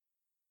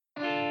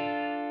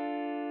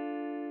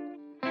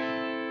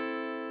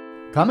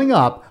Coming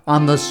up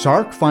on the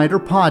Sarc Fighter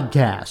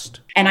podcast.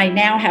 And I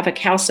now have a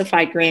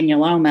calcified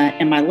granuloma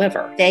in my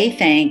liver.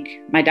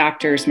 My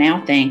doctors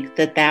now think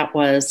that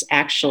was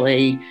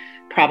actually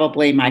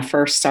probably my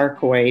first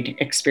sarcoid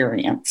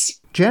experience.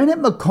 Janet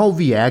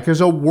Mackowiak is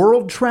a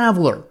world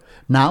traveler.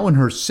 Now in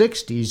her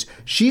 60s,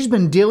 she's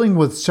been dealing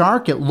with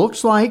Sarc, it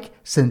looks like,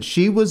 since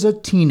she was a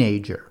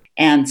teenager.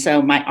 And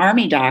so my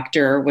Army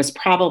doctor was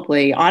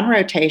probably on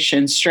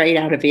rotation straight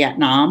out of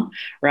Vietnam,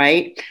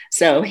 right?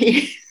 So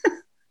he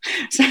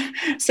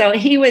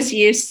was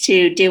used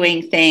to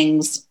doing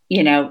things,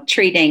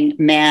 treating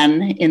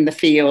men in the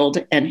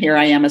field. And here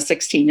I am, a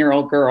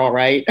 16-year-old girl,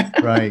 right?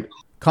 Right.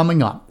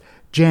 Coming up,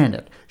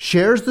 Janet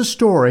shares the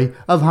story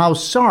of how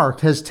Sarc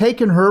has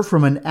taken her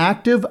from an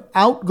active,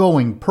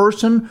 outgoing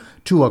person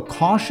to a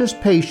cautious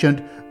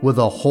patient with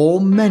a whole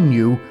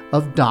menu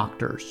of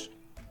doctors.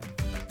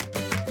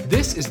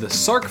 This is the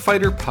Sarc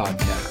Fighter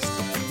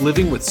podcast,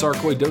 living with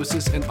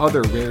sarcoidosis and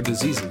other rare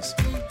diseases.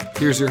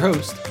 Here's your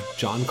host,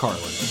 John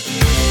Carlin.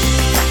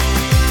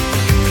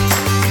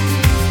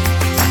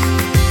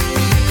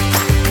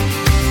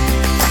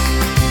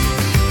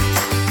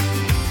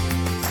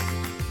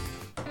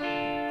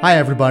 Hi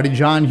everybody,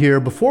 John here.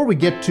 Before we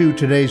get to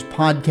today's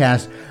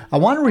podcast, I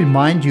want to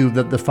remind you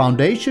that the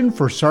Foundation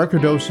for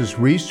Sarcoidosis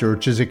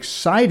Research is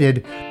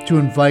excited to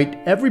invite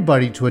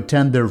everybody to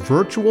attend their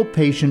virtual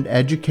patient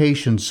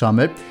education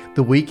summit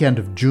the weekend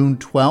of June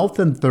 12th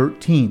and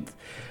 13th.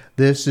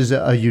 This is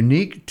a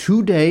unique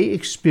 2-day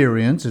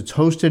experience. It's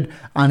hosted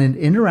on an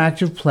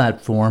interactive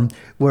platform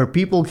where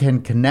people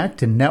can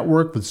connect and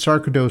network with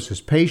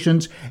sarcoidosis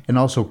patients and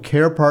also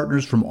care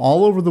partners from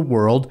all over the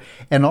world,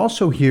 and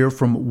also hear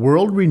from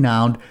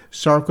world-renowned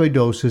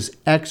sarcoidosis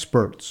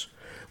experts.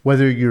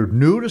 Whether you're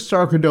new to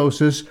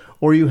sarcoidosis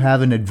or you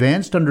have an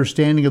advanced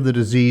understanding of the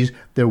disease,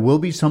 there will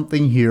be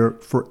something here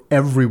for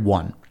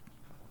everyone.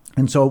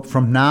 And so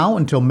from now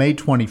until May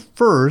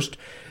 21st,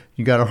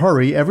 you got to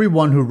hurry.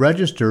 Everyone who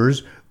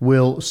registers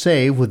will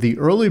save with the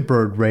early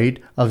bird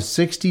rate of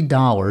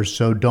 $60,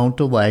 so don't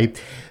delay.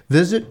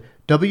 Visit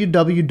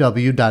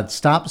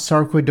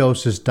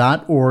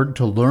www.stopsarcoidosis.org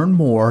to learn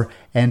more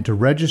and to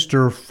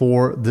register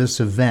for this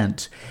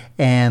event.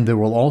 And there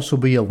will also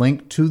be a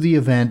link to the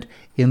event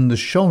in the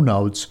show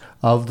notes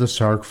of the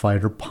Sarc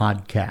Fighter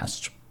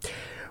podcast.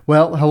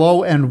 Well,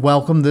 hello and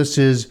welcome. This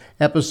is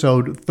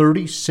episode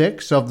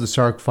 36 of the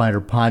Sarc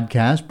Fighter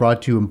podcast,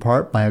 brought to you in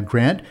part by a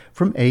grant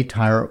from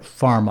aTyr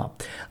Pharma.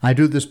 I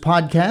do this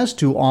podcast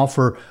to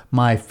offer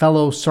my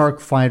fellow Sarc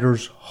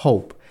Fighters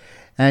hope.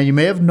 And you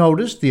may have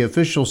noticed the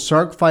official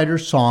Sarc Fighter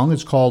song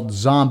is called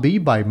Zombie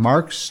by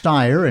Mark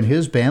Steyer and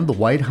his band, the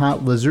White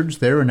Hot Lizards,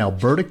 there in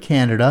Alberta,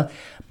 Canada.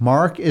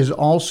 Mark is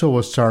also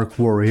a Sarc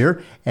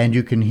warrior, and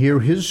you can hear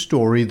his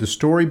story, the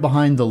story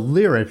behind the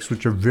lyrics,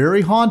 which are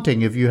very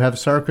haunting if you have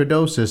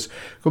sarcoidosis.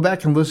 Go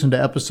back and listen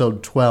to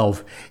episode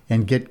 12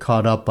 and get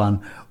caught up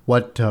on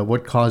what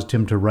caused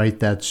him to write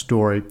that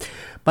story.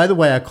 By the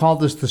way, I call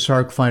this the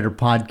Sarc Fighter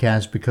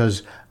podcast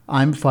because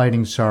I'm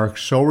fighting Sarc,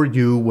 so are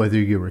you, whether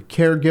you're a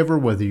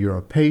caregiver, whether you're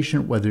a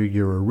patient, whether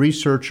you're a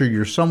researcher,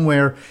 you're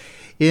somewhere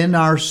in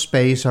our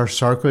space, our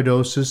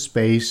sarcoidosis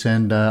space,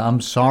 and I'm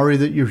sorry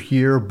that you're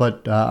here,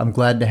 but I'm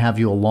glad to have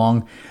you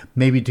along.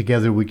 Maybe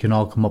together we can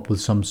all come up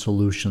with some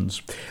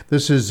solutions.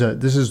 This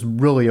is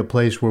really a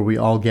place where we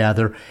all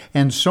gather,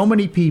 and so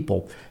many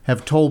people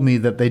have told me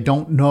that they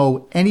don't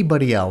know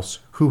anybody else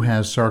who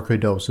has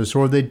sarcoidosis,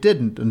 or they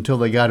didn't until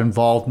they got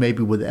involved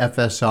maybe with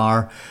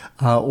FSR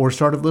or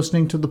started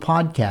listening to the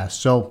podcast.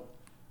 So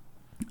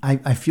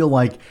I feel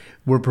like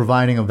we're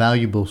providing a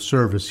valuable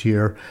service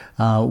here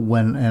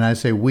and I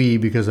say we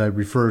because I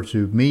refer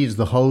to me as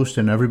the host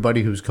and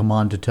everybody who's come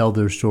on to tell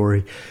their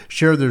story,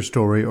 share their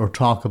story, or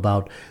talk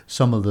about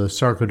some of the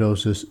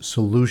sarcoidosis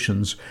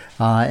solutions.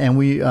 And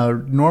we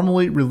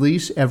normally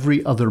release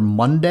every other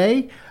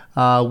Monday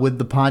with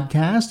the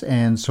podcast,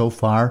 and so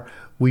far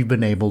we've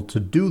been able to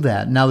do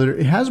that. Now,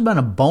 there has been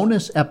a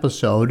bonus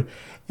episode,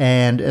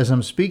 and as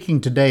I'm speaking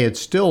today, it's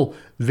still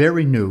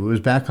very new. It was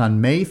back on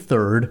May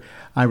 3rd.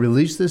 I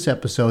released this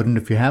episode, and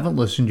if you haven't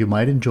listened, you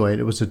might enjoy it.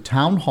 It was a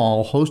town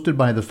hall hosted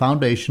by the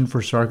Foundation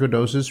for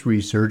Sarcoidosis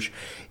Research,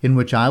 in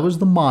which I was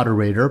the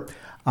moderator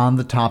on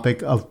the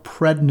topic of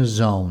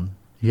prednisone.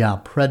 Yeah,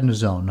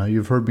 prednisone. Now,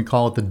 you've heard me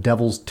call it the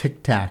devil's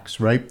Tic Tacs,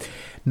 right?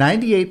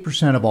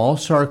 98% of all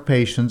Sarc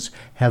patients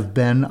have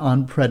been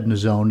on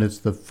prednisone. It's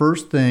the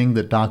first thing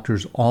that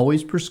doctors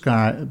always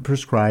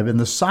prescribe, and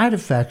the side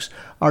effects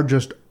are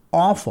just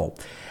awful.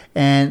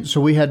 And so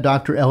we had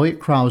Dr.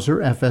 Elliot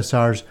Krauser,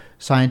 FSR's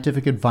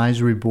Scientific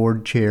Advisory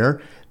Board Chair,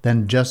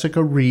 then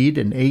Jessica Reed,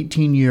 an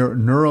 18-year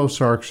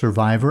neurosarc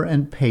survivor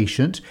and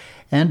patient,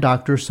 and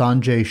Dr.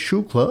 Sanjay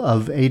Shukla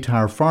of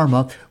aTyr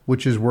Pharma,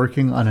 which is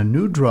working on a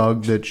new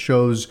drug that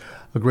shows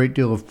a great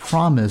deal of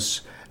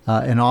promise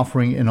in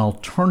offering an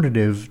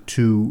alternative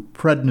to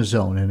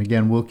prednisone. And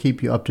again, we'll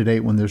keep you up to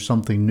date when there's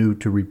something new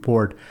to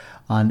report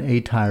on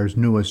aTyr's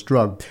newest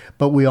drug.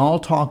 But we all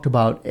talked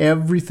about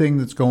everything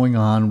that's going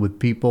on with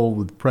people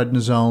with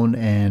prednisone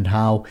and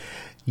how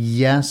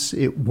Yes,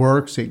 it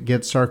works. It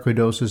gets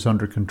sarcoidosis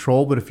under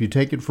control, but if you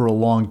take it for a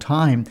long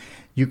time,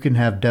 you can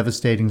have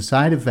devastating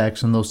side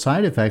effects, and those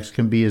side effects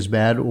can be as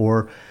bad,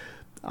 or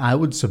I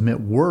would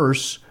submit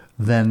worse,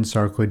 than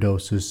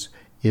sarcoidosis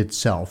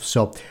itself.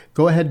 So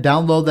go ahead,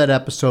 download that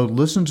episode,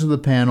 listen to the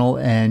panel,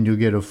 and you'll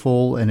get a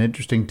full and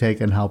interesting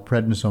take on how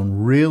prednisone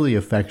really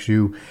affects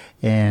you.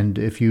 And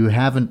if you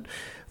haven't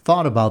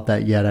thought about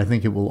that yet, I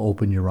think it will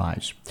open your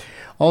eyes.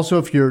 Also,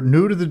 if you're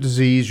new to the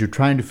disease, you're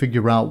trying to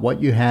figure out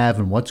what you have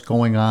and what's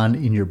going on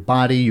in your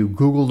body, you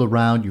Googled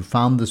around, you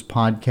found this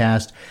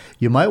podcast,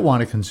 you might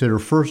want to consider,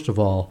 first of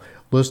all,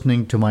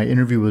 listening to my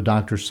interview with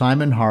Dr.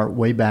 Simon Hart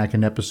way back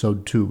in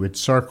episode 2.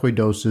 It's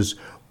Sarcoidosis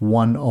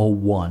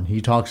 101.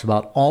 He talks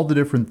about all the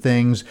different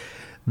things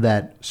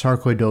that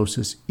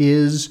sarcoidosis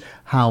is,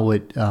 how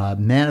it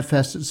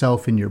manifests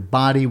itself in your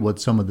body, what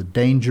some of the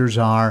dangers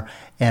are,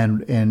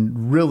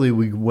 and really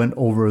we went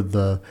over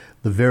the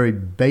very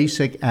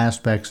basic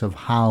aspects of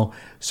how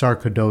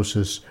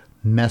sarcoidosis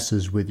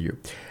messes with you.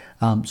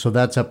 So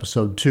that's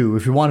episode 2.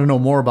 If you want to know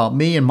more about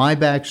me and my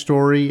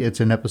backstory, it's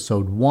in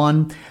episode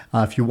 1.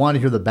 If you want to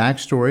hear the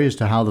backstory as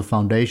to how the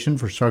Foundation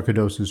for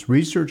Sarcoidosis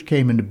Research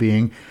came into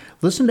being,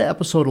 listen to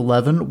episode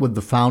 11 with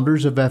the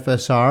founders of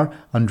FSR,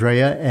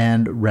 Andrea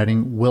and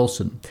Redding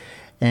Wilson.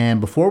 And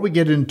before we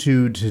get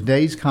into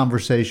today's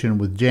conversation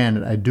with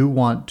Janet, I do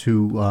want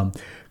to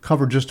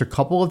cover just a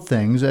couple of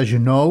things. As you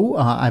know,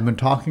 I've been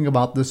talking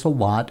about this a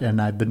lot,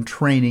 and I've been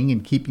training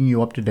and keeping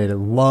you up to date. I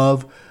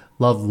love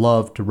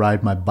to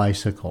ride my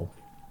bicycle.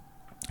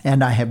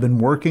 And I have been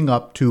working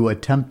up to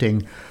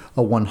attempting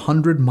a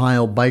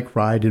 100-mile bike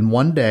ride in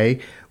one day,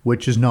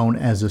 which is known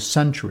as a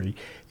century.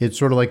 It's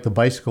sort of like the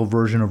bicycle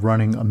version of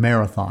running a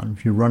marathon.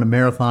 If you run a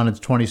marathon, it's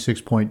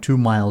 26.2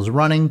 miles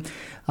running.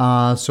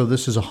 So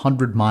this is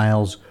 100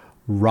 miles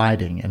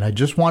riding. And I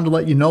just wanted to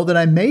let you know that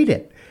I made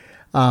it.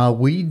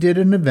 We did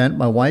an event,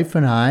 my wife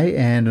and I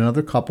and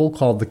another couple,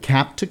 called the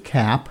Cap to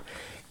Cap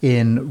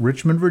in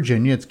Richmond,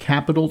 Virginia. It's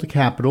capital to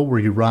capital, where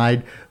you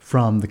ride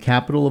from the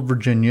capital of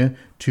Virginia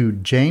to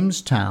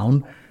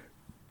Jamestown.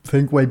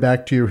 Think way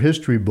back to your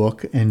history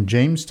book, and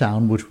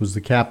Jamestown, which was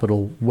the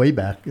capital way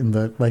back in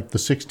the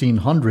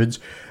 1600s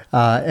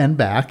and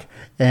back.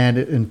 And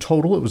in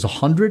total, it was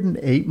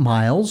 108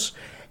 miles,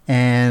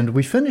 and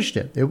we finished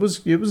it. It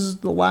was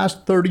the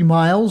last 30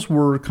 miles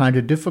were kind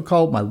of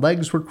difficult. My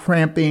legs were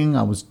cramping.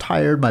 I was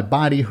tired. My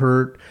body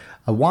hurt.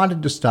 I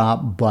wanted to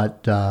stop,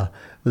 but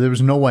there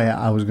was no way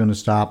I was going to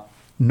stop,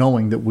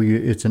 knowing that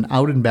it's an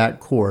out and back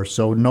course.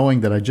 So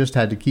knowing that I just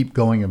had to keep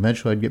going,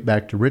 eventually I'd get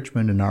back to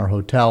Richmond in our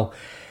hotel.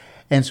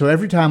 And so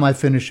every time I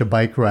finish a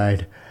bike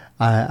ride,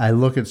 I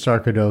look at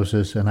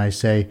sarcoidosis and I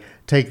say,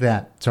 take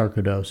that,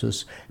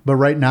 sarcoidosis. But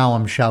right now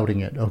I'm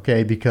shouting it,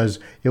 okay? Because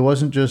it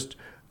wasn't just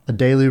a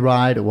daily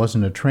ride. It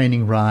wasn't a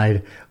training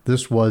ride.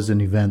 This was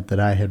an event that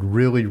I had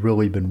really,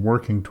 really been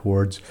working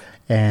towards.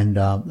 And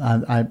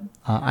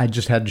I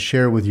just had to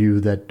share with you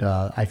that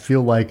I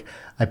feel like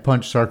I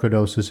punched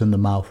sarcoidosis in the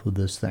mouth with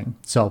this thing.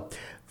 So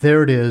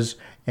there it is.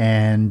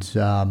 And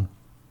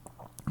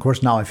of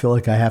course, now I feel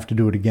like I have to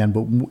do it again.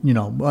 But,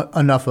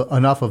 enough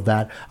of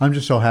that. I'm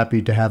just so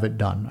happy to have it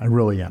done. I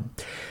really am.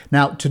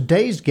 Now,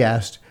 today's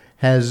guest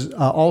has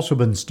also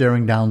been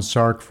staring down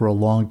sarc for a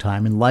long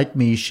time. And like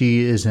me,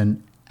 she is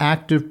an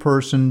active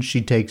person.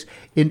 She takes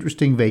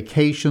interesting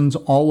vacations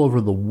all over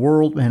the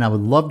world, and I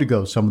would love to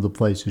go some of the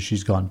places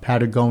she's gone.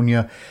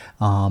 Patagonia.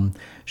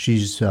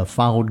 She's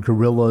followed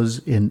gorillas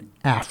in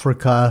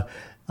Africa.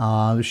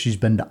 She's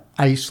been to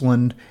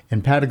Iceland,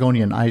 and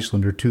Patagonia and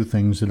Iceland are two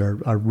things that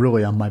are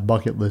really on my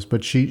bucket list.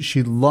 But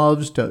she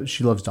loves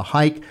to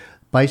hike,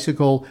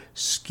 bicycle,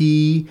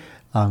 ski.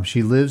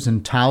 She lives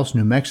in Taos,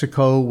 New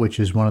Mexico, which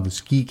is one of the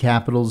ski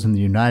capitals in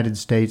the United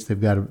States.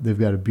 They've got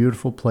a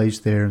beautiful place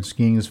there, and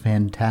skiing is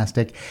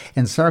fantastic.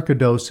 And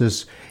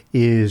sarcoidosis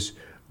is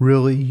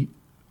really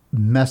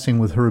messing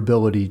with her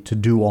ability to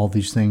do all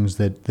these things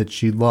that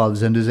she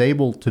loves and is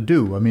able to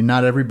do. I mean,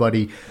 not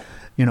everybody,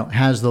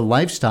 has the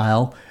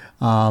lifestyle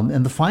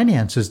and the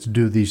finances to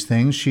do these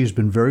things. She's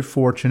been very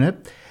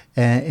fortunate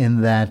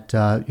in that,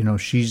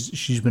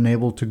 she's been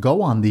able to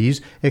go on these,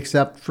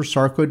 except for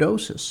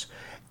sarcoidosis.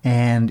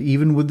 And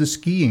even with the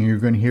skiing, you're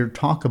going to hear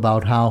talk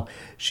about how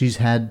she's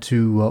had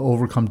to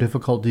overcome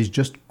difficulties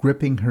just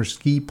gripping her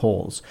ski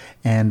poles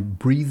and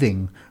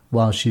breathing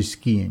while she's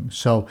skiing.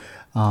 So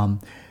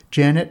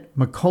Janet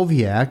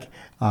Mackowiak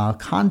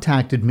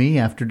contacted me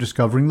after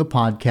discovering the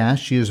podcast.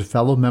 She is a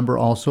fellow member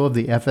also of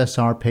the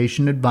FSR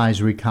Patient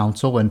Advisory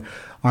Council, and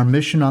our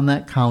mission on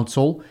that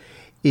council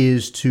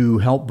is to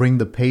help bring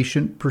the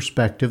patient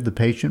perspective, the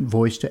patient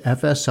voice to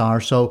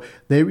FSR, so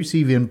they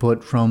receive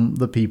input from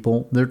the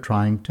people they're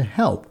trying to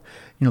help.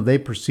 They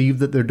perceive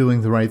that they're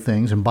doing the right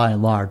things, and by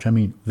and large,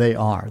 they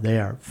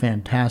are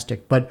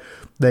fantastic. But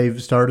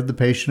they've started the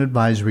Patient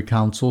Advisory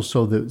Council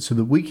so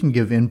that we can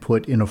give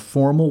input in a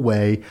formal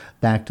way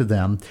back to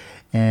them.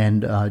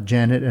 And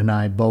Janet and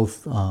I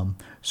both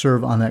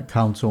serve on that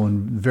council,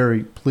 and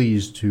very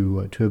pleased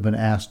to have been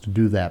asked to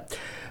do that.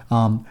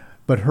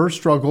 But her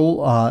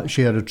struggle,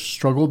 she had a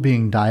struggle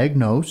being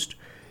diagnosed.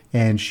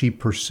 And she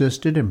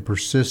persisted and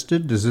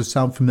persisted. Does this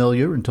sound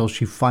familiar? Until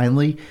she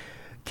finally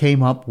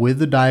came up with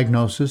the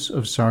diagnosis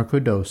of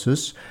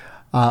sarcoidosis.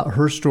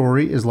 Her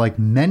story is like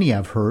many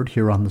I've heard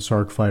here on the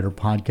Sarc Fighter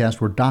podcast,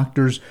 where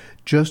doctors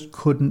just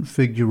couldn't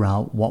figure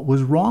out what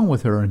was wrong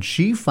with her. And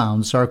she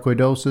found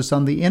sarcoidosis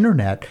on the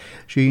internet.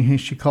 She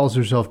calls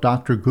herself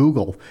Dr.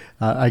 Google.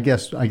 I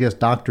guess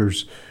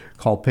doctors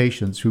call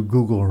patients who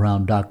Google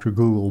around Dr.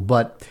 Google.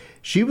 But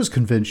she was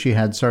convinced she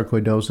had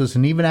sarcoidosis.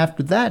 And even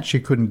after that, she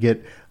couldn't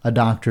get a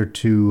doctor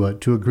to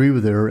agree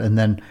with her. And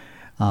then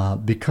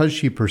because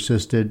she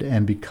persisted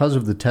and because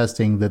of the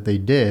testing that they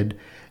did,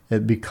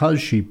 because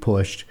she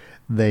pushed,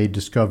 they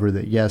discovered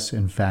that, yes,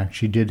 in fact,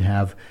 she did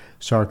have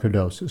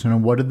sarcoidosis.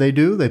 And what did they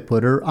do? They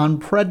put her on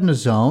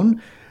prednisone,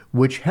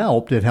 which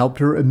helped. It helped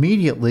her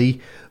immediately,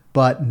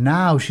 but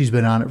now she's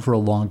been on it for a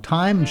long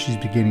time, and she's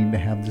beginning to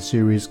have the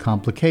serious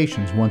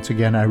complications. Once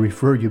again, I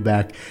refer you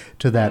back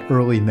to that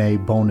early May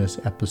bonus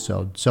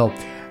episode. So,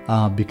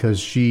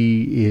 because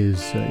she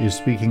is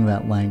speaking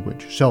that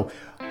language. So,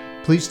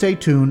 please stay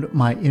tuned.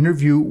 My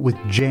interview with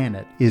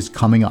Janet is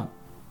coming up.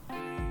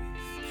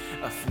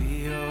 I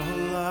feel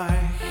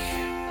like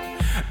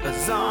a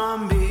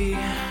zombie,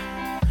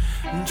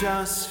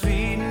 just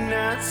feeding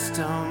and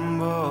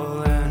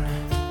stumbling.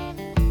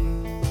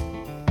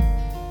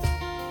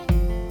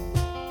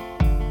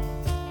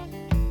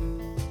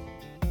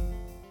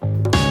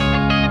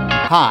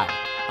 Hi,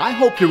 I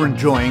hope you're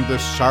enjoying the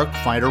Sarc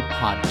Fighter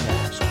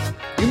podcast.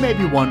 You may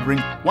be wondering,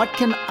 what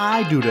can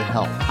I do to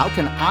help? How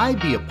can I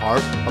be a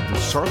part of the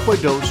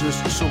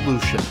sarcoidosis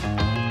solution?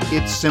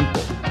 It's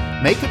simple.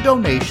 Make a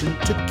donation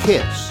to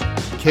KISS,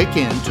 Kick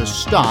In to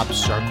Stop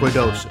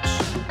Sarcoidosis.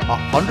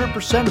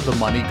 100% of the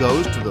money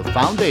goes to the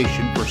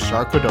Foundation for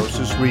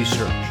Sarcoidosis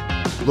Research.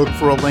 Look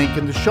for a link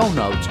in the show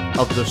notes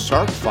of the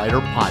Sarc Fighter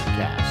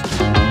podcast.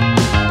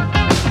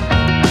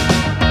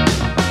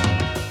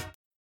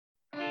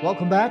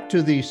 Welcome back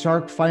to the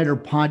Sarc Fighter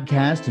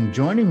podcast, and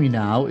joining me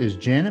now is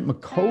Janet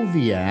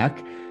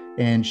Mackowiak,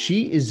 and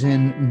she is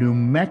in New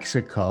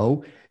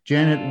Mexico.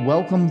 Janet,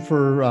 welcome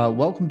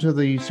to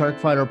the Sarc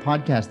Fighter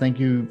podcast. Thank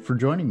you for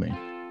joining me.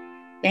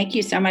 Thank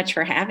you so much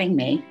for having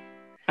me.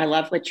 I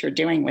love what you're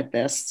doing with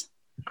this.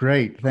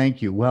 Great.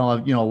 Thank you. Well,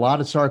 a lot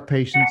of Sarc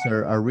patients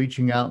are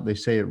reaching out. They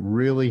say it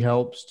really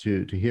helps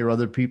to hear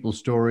other people's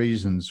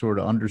stories and sort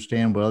of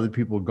understand what other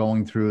people are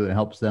going through. It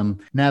helps them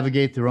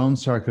navigate their own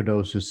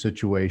sarcoidosis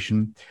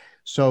situation.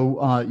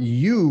 So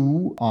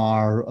you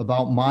are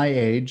about my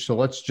age. So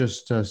let's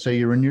just say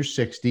you're in your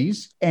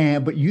 60s.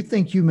 But you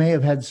think you may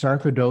have had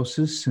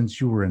sarcoidosis since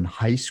you were in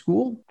high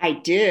school? I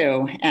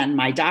do. And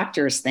my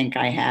doctors think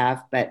I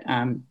have, but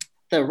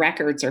the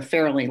records are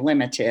fairly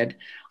limited.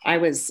 I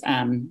was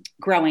I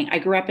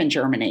grew up in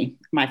Germany.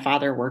 My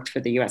father worked for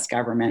the U.S.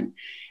 government.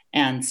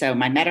 And so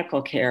my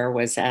medical care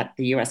was at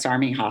the U.S.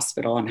 Army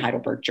Hospital in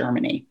Heidelberg,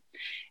 Germany.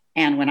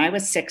 And when I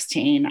was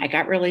 16, I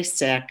got really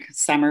sick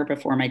summer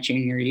before my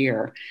junior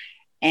year.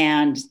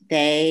 And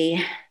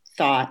they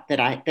thought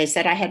that they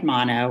said I had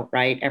mono,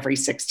 right? Every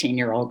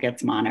 16-year-old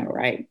gets mono,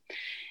 right?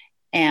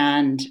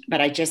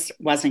 But I just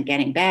wasn't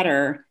getting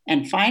better.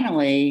 And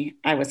finally,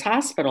 I was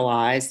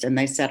hospitalized and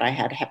they said I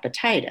had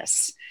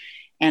hepatitis.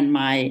 And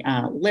my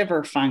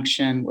liver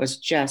function was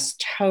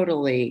just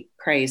totally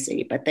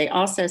crazy. But they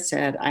also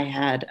said I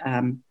had,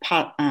 I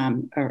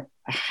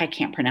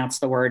can't pronounce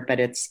the word, but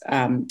it's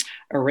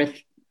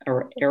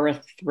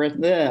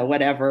erythropoiesis,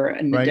 whatever,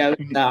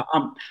 nodosa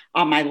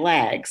on my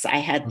legs. I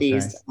had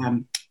these,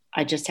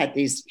 I just had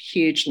these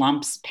huge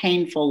lumps,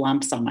 painful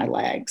lumps on my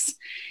legs.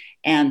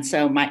 And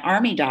so my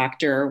Army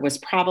doctor was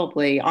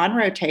probably on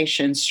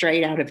rotation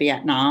straight out of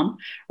Vietnam,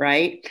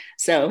 right?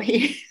 So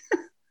he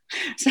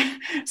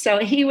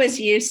was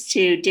used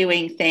to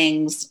doing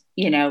things,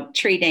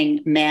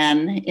 treating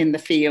men in the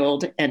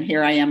field. And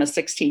here I am, a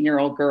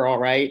 16-year-old girl,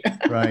 right?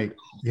 Right.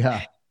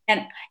 Yeah.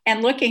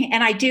 And looking,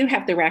 and I do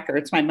have the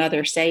records. My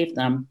mother saved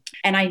them.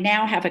 And I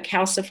now have a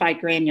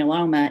calcified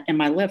granuloma in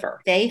my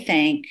liver.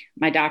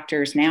 My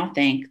doctors now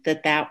think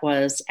that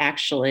was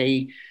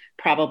actually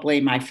probably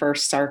my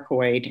first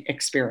sarcoid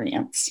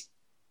experience.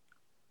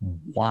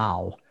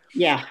 Wow.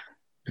 Yeah.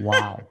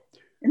 Wow.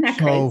 Isn't that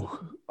crazy?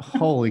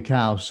 Holy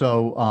cow.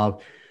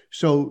 So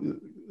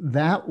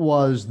that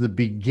was the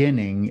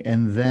beginning.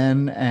 And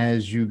then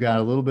as you got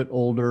a little bit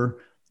older,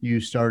 you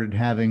started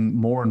having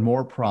more and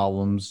more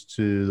problems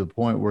to the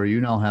point where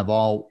you now have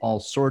all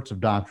sorts of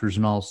doctors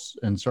and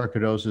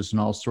sarcoidosis in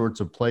all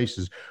sorts of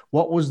places.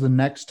 What was the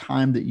next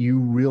time that you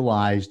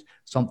realized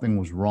something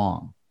was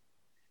wrong?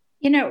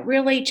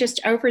 Really just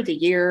over the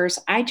years,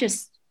 I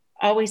just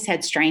always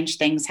had strange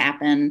things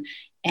happen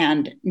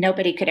and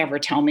nobody could ever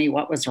tell me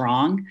what was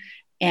wrong.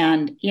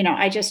 And,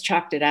 I just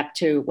chalked it up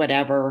to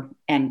whatever.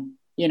 And,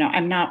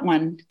 I'm not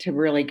one to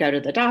really go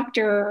to the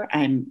doctor.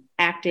 I'm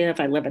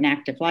active. I live an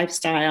active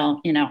lifestyle.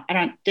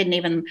 I didn't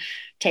even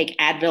take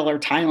Advil or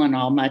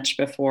Tylenol much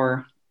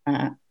before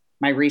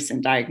my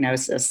recent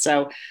diagnosis.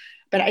 So,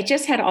 but I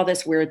just had all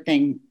these weird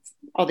things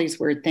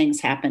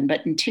happen.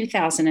 But in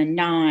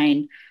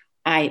 2009,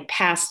 I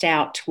passed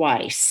out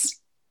twice.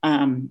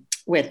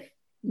 with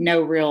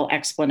no real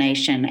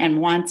explanation. And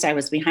once I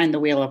was behind the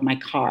wheel of my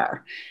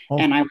car,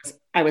 and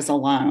I was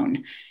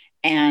alone,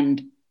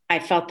 and I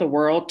felt the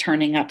world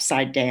turning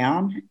upside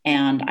down.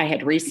 And I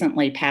had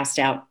recently passed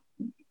out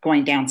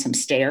going down some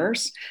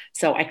stairs.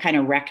 So I kind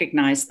of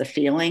recognized the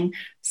feeling.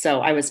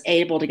 So I was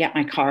able to get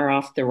my car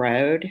off the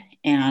road.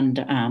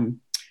 And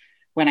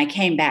when I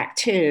came back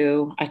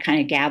to, I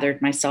kind of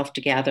gathered myself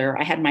together.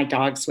 I had my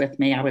dogs with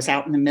me. I was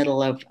out in the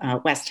middle of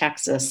West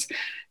Texas,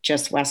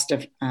 just west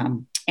of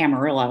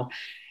Amarillo.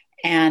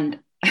 And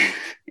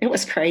it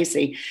was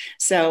crazy.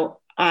 So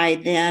I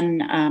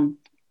then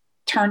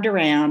turned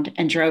around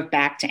and drove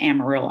back to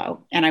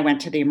Amarillo. And I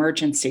went to the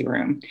emergency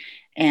room.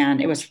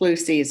 And it was flu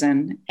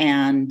season.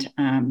 And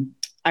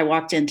I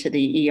walked into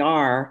the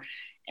ER,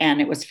 and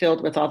it was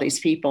filled with all these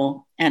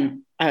people.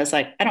 And I was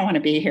like, I don't want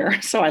to be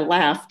here. So I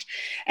left,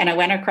 and I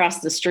went across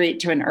the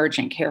street to an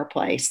urgent care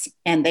place.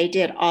 And they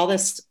did all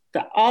this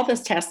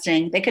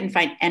testing. They couldn't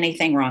find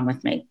anything wrong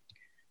with me.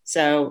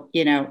 So,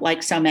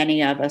 like so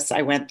many of us,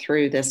 I went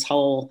through this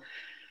whole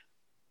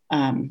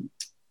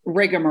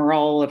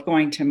rigmarole of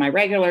going to my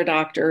regular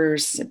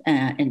doctors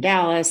in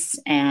Dallas.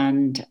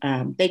 And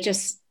they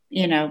just,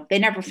 they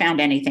never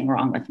found anything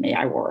wrong with me.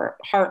 I wore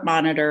a heart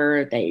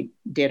monitor. They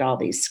did all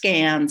these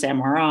scans,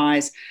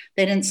 MRIs.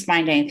 They didn't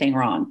find anything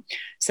wrong.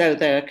 So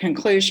the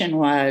conclusion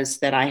was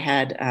that I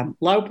had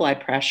low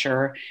blood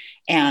pressure,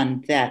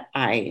 and that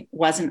I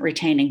wasn't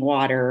retaining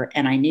water,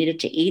 and I needed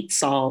to eat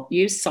salt,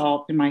 use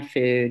salt in my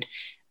food,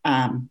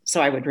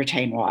 so I would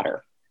retain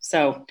water.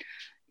 So,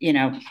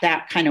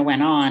 that kind of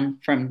went on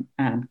from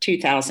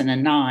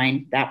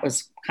 2009. That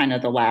was kind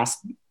of the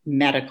last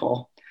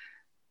medical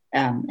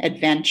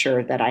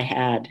adventure that I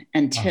had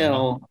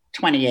until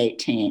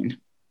 2018.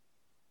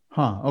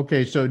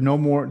 Okay. So no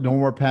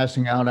more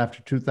passing out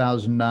after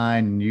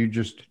 2009, and you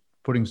just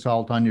putting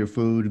salt on your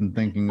food and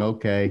thinking,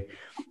 okay,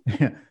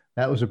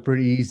 that was a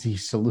pretty easy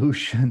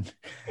solution.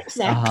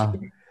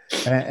 Exactly.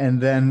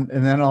 And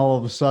then all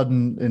of a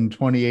sudden in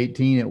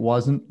 2018, it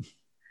wasn't.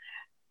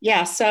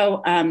 Yeah.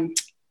 So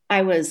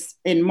I was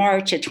in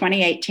March of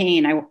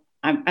 2018.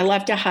 I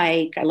love to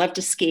hike. I love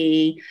to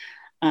ski.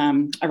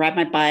 I ride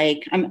my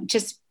bike. I'm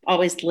just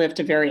always lived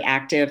a very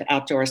active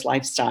outdoors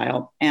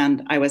lifestyle.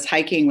 And I was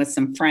hiking with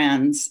some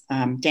friends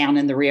down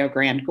in the Rio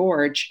Grande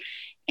Gorge.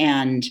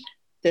 And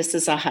this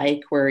is a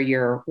hike where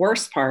your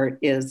worst part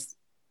is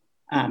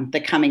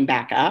the coming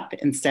back up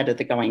instead of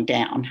the going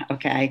down.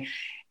 Okay.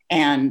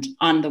 And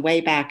on the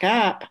way back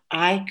up,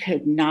 I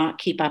could not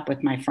keep up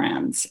with my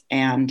friends.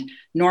 And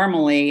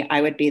normally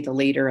I would be the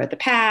leader of the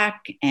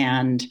pack.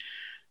 And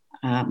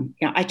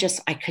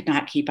I could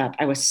not keep up.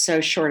 I was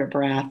so short of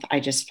breath. I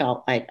just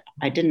felt like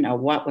I didn't know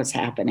what was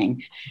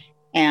happening.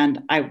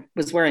 And I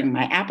was wearing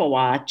my Apple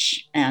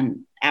Watch,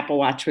 and Apple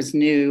Watch was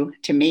new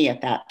to me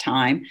at that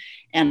time.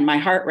 And my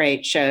heart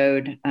rate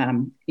showed,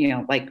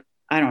 like,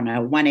 I don't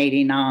know,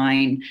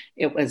 189.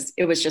 It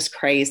was just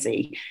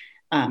crazy,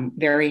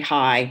 very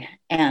high.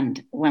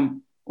 And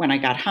when I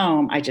got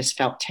home, I just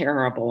felt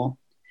terrible.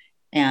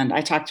 And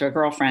I talked to a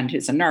girlfriend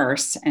who's a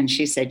nurse, and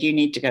she said, you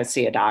need to go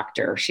see a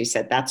doctor. She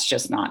said, that's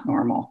just not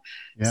normal.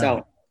 Yeah.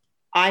 So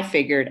I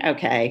figured,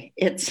 okay,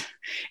 it's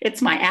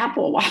my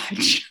Apple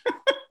Watch.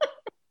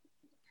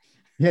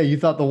 Yeah. You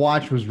thought the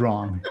watch was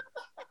wrong.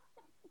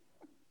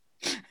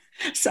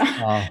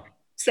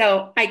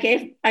 So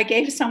I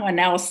gave someone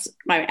else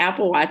my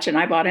Apple Watch, and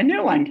I bought a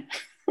new one.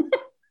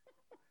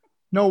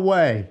 No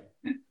way.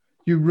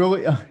 You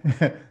really...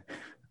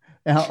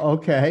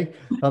 Okay.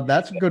 Well,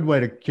 that's a good way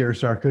to cure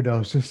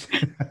sarcoidosis.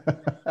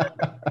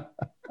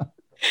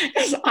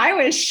 I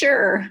was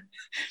sure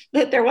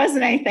that there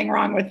wasn't anything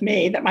wrong with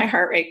me, that my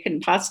heart rate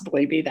couldn't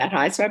possibly be that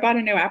high. So I bought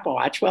a new Apple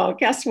Watch. Well,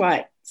 guess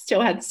what?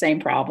 Still had the same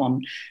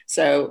problem.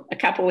 So a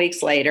couple of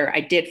weeks later,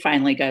 I did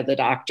finally go to the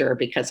doctor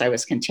because I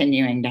was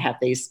continuing to have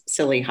these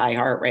silly high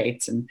heart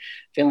rates and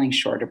feeling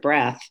short of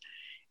breath.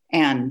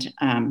 And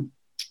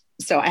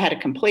so I had a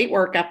complete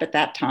workup at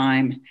that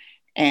time.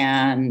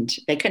 And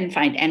they couldn't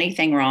find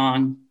anything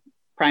wrong.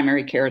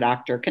 Primary care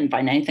doctor couldn't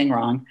find anything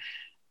wrong.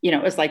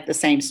 It was like the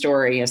same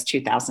story as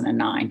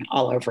 2009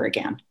 all over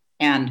again.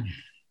 And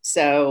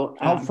so...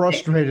 How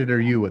frustrated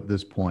are you at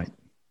this point?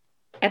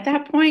 At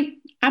that point,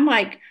 I'm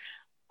like,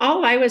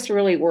 all I was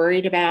really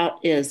worried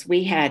about is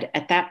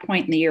at that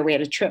point in the year, we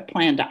had a trip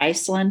planned to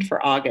Iceland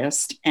for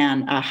August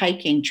and a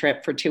hiking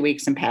trip for 2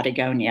 weeks in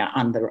Patagonia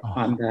on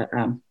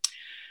the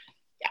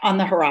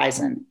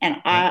horizon. And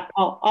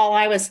all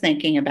I was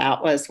thinking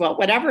about was, well,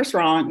 whatever's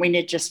wrong, we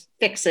need to just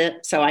fix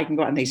it so I can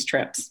go on these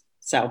trips.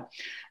 So,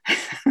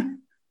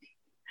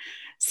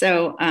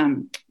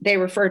 they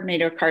referred me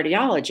to a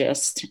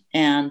cardiologist,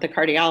 and the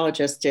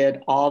cardiologist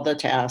did all the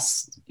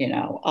tests,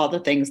 all the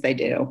things they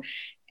do.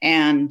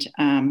 And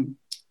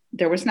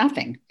there was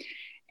nothing.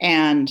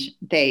 And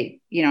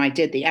I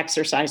did the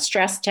exercise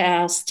stress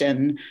test,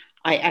 and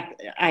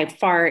I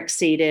far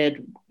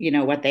exceeded,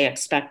 what they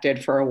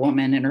expected for a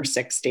woman in her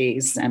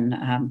 60s.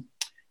 And,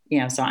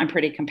 so I'm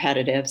pretty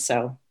competitive.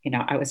 So,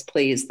 I was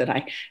pleased that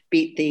I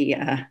beat the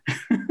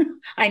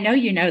I know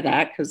you know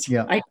that because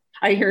Yeah.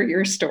 I hear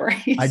your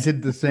stories. I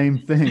did the same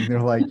thing. They're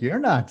like, you're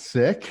not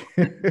sick.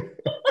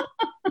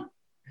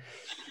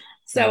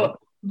 So,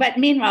 but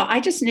meanwhile, I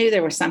just knew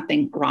there was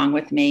something wrong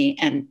with me.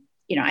 And,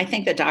 I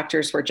think the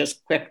doctors were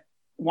just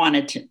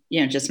wanted to,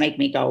 just make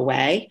me go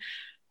away.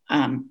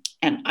 And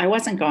I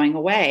wasn't going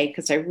away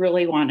because I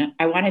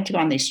wanted to go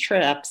on these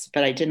trips,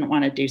 but I didn't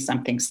want to do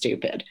something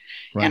stupid.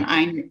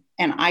 Right.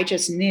 And I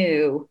just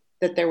knew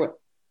that there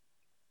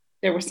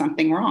was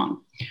something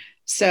wrong.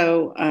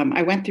 So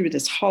I went through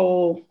this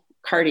whole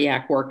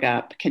cardiac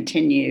workup,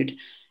 continued,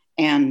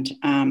 and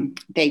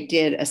they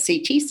did a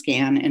CT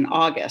scan in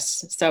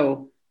August.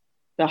 So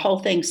the whole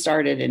thing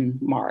started in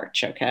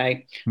March.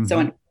 Okay. Mm-hmm. So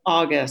in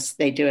August,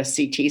 they do a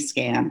CT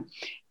scan,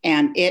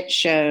 and it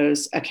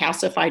shows a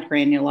calcified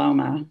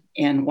granuloma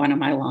in one of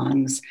my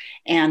lungs,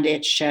 and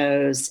it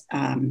shows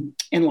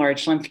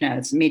enlarged lymph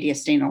nodes,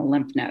 mediastinal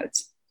lymph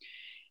nodes.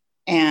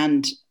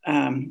 And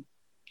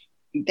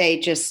they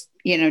just,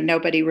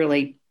 nobody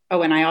really.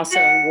 Oh, and I also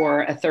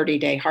wore a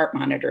 30-day heart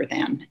monitor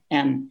then,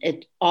 and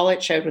all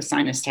it showed was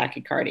sinus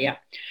tachycardia.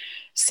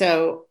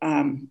 So,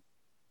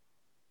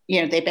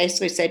 they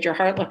basically said, your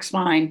heart looks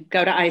fine,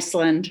 go to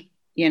Iceland,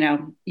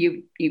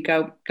 you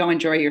go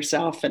enjoy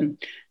yourself. And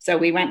so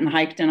we went and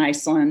hiked in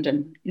Iceland,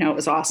 and, it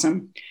was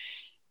awesome.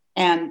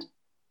 And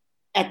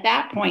at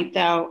that point,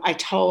 though, I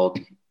told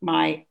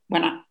when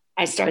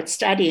I started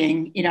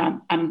studying,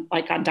 I'm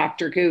like on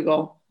Dr.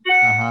 Google.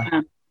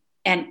 Uh-huh.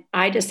 And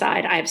I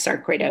decide I have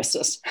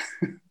sarcoidosis.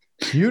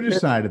 You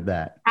decided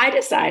that? I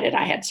decided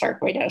I had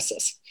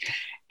sarcoidosis.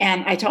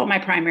 And I told my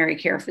primary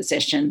care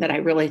physician that I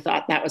really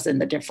thought that was in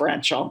the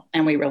differential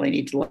and we really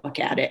need to look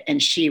at it.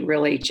 And she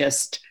really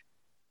just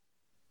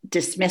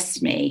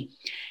dismissed me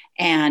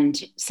and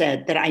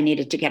said that I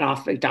needed to get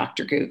off of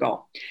Dr.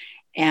 Google.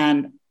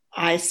 And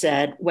I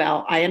said,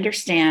 well, I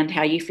understand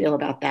how you feel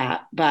about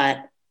that,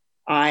 but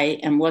I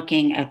am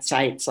looking at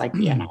sites like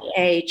the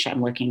NIH.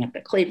 I'm looking at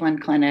the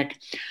Cleveland Clinic.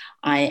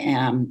 I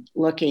am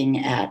looking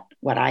at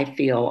what I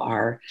feel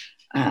are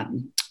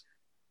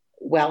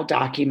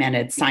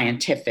well-documented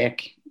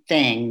scientific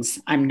things.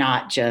 I'm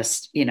not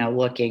just,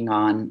 looking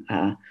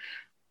on,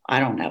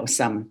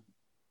 some,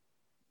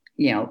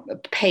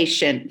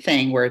 patient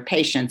thing where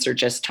patients are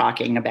just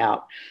talking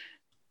about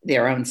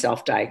their own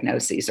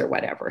self-diagnoses or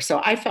whatever. So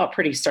I felt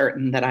pretty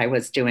certain that I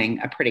was doing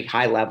a pretty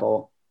high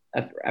level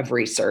of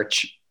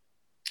research.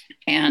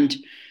 And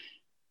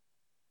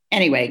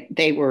anyway,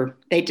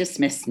 they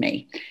dismissed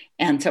me.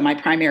 And so my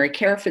primary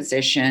care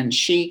physician,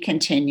 she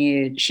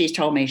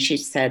told me, she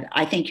said,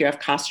 I think you have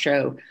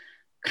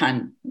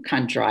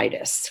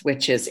costochondritis,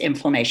 which is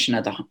inflammation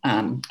of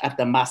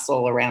the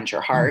muscle around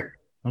your heart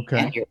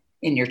and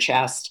in your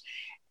chest.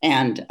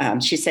 And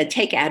she said,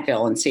 take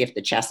Advil and see if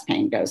the chest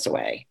pain goes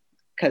away.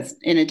 Because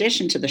in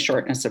addition to the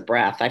shortness of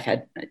breath, I've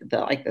had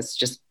this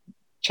just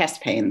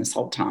chest pain this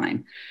whole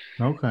time.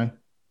 Okay.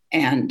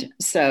 And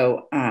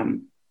so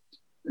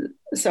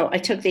I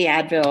took the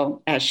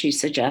Advil as she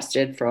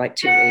suggested for like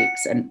 2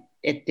 weeks, and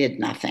it did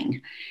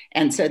nothing.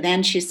 And so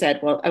then she said,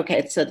 well,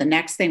 okay, so the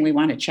next thing we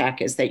want to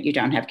check is that you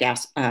don't have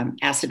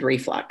acid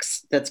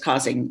reflux that's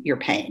causing your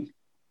pain.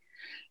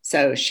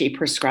 So she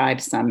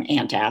prescribed some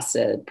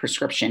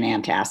prescription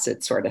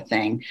antacid sort of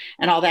thing.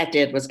 And all that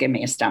did was give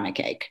me a stomach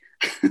ache.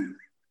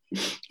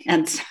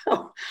 And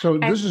so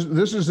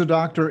this is a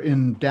doctor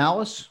in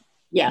Dallas?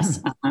 Yes.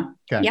 Uh-huh.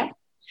 Okay. Yep.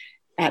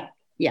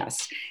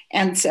 Yes.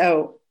 And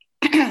so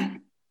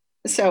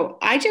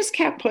I just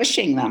kept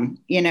pushing them,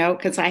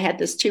 because I had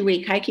this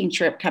 2-week hiking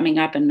trip coming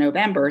up in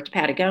November to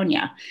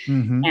Patagonia.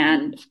 Mm-hmm.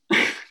 And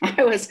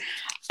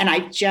I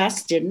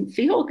just didn't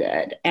feel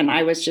good. And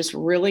I was just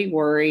really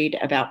worried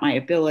about my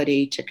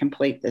ability to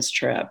complete this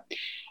trip.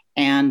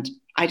 And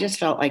I just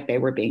felt like they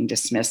were being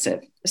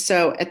dismissive.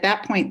 So at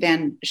that point,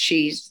 then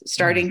she's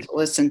starting to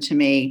listen to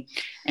me,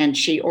 and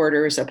she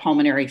orders a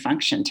pulmonary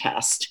function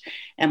test.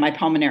 And my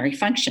pulmonary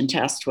function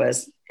test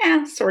was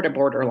sort of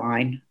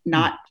borderline,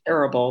 not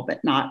terrible,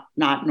 but not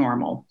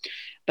normal.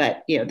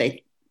 But,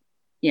 anyway,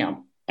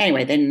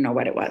 they didn't know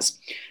what it was.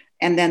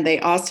 And then they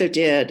also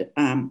did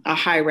a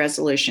high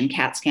resolution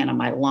CAT scan of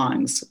my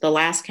lungs. The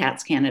last CAT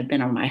scan had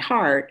been on my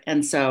heart.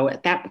 And so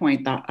at that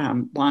point, the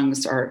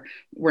lungs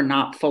were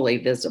not fully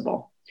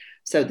visible.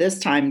 So this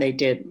time they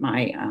did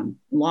my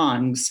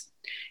lungs,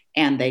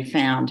 and they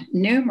found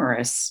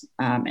numerous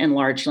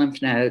enlarged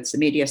lymph nodes,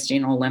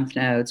 mediastinal lymph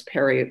nodes,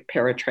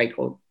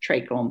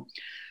 paratracheal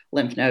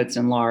lymph nodes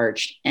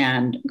enlarged,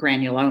 and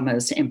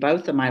granulomas in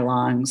both of my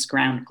lungs,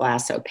 ground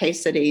glass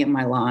opacity in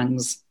my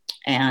lungs.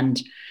 And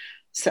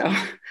so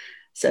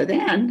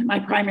then my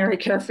primary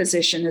care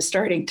physician is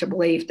starting to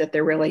believe that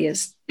there really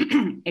is,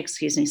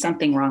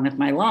 something wrong with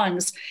my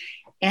lungs.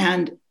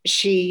 And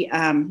she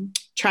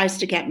tries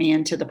to get me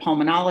into the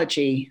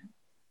pulmonology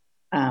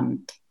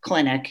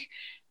clinic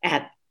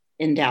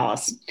in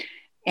Dallas.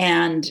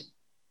 And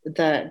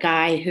the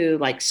guy who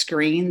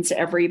screens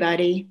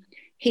everybody,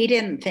 he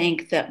didn't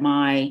think that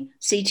my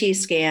CT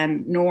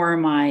scan nor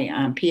my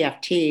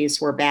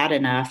PFTs were bad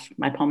enough.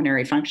 My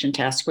pulmonary function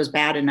test was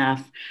bad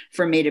enough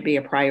for me to be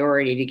a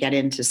priority to get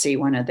in to see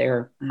one of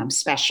their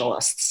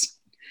specialists.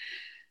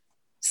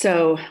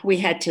 So we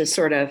had to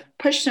sort of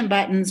push some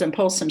buttons and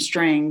pull some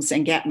strings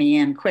and get me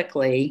in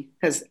quickly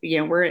because,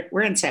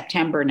 we're in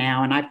September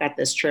now and I've got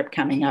this trip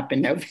coming up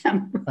in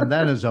November. And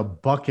that is a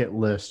bucket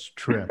list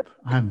trip.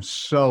 I'm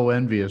so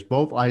envious.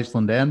 Both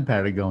Iceland and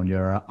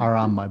Patagonia are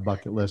on my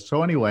bucket list.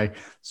 So anyway,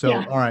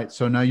 all right.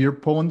 So now you're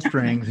pulling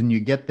strings and you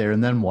get there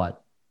and then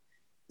what?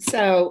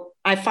 So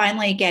I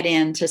finally get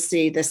in to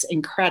see this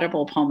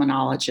incredible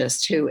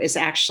pulmonologist who is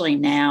actually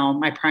now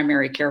my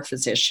primary care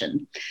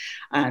physician.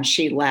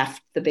 She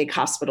left the big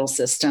hospital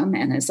system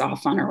and is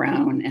off on her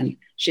own. And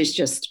she's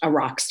just a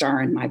rock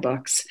star in my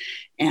books.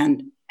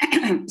 And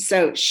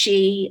so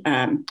she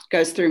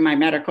goes through my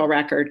medical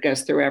record,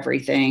 goes through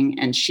everything.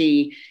 And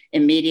she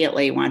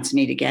immediately wants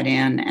me to get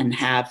in and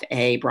have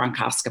a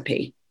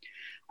bronchoscopy.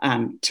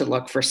 To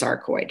look for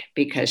sarcoid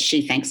because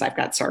she thinks I've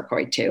got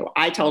sarcoid too.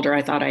 I told her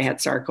I thought I had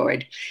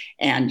sarcoid,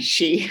 and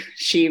she's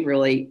had seen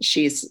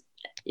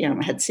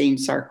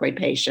sarcoid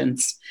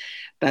patients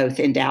both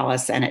in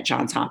Dallas and at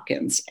Johns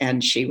Hopkins,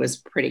 and she was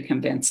pretty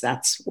convinced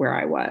that's where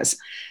I was.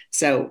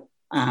 So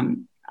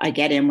I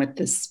get in,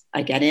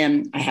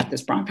 I have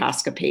this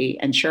bronchoscopy,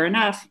 and sure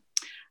enough,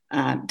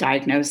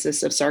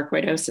 diagnosis of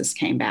sarcoidosis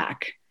came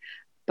back.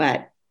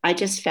 But I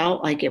just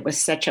felt like it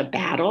was such a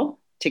battle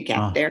to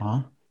get there.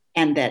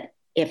 And that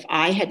if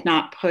I had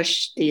not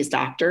pushed these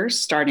doctors,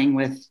 starting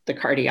with the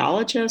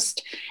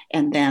cardiologist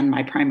and then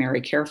my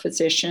primary care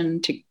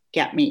physician to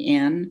get me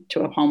in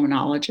to a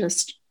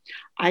pulmonologist,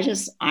 I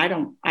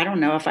don't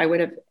know if I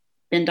would have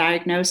been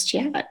diagnosed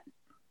yet.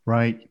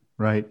 Right.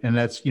 And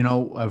that's,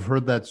 I've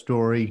heard that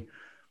story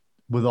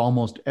with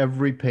almost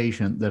every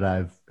patient that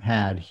I've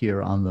had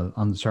here on the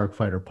Sarc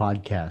Fighter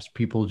podcast.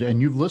 People,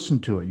 and you've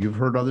listened to it, you've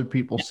heard other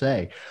people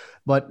say,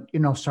 but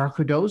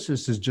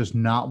sarcoidosis is just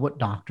not what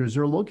doctors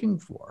are looking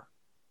for.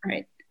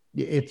 Right.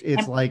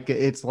 It's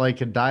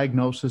like a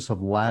diagnosis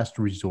of last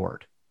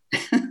resort.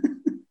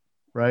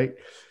 Right.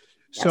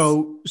 Yes.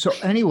 So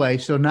anyway,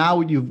 so now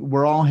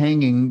we're all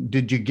hanging.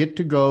 Did you get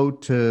to go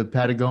to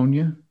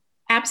Patagonia?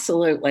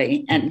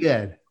 Absolutely. And you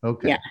did.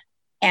 Okay. Yeah.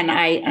 And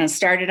I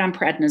started on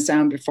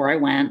prednisone before I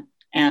went.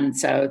 And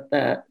so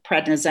the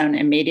prednisone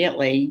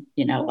immediately,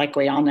 like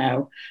we all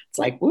know, it's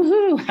like,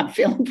 woohoo, I'm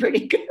feeling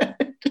pretty good.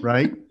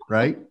 Right.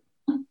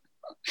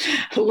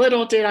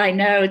 Little did I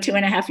know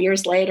 2.5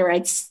 years later,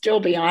 I'd still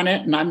be on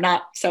it and I'm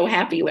not so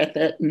happy with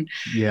it. And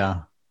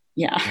yeah.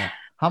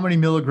 How many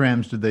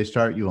milligrams did they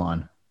start you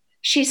on?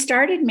 She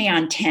started me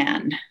on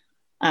 10.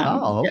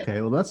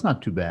 Okay. Well, that's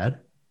not too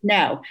bad.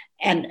 No.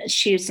 And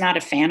she's not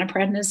a fan of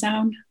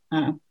prednisone,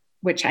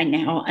 which I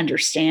now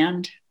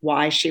understand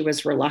why she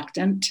was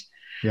reluctant.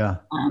 Yeah.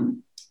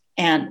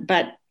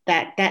 But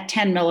that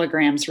 10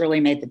 milligrams really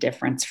made the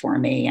difference for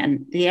me.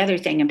 And the other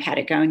thing in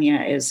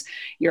Patagonia is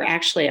you're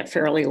actually at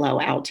fairly low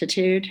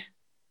altitude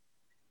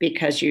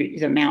because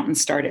the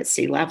mountains start at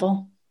sea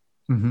level.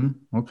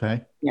 Mm-hmm.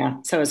 Okay.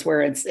 Yeah. So it's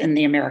where it's in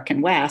the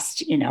American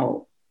West,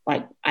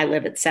 like I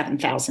live at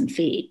 7,000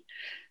 feet.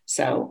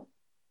 So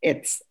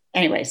it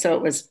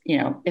was,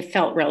 it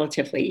felt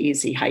relatively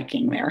easy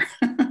hiking there.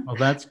 Well,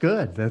 that's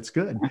good.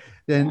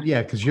 Then,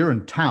 because you're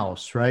in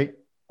Taos, right?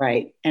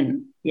 Right.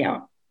 And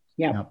yeah.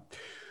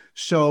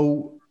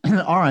 So,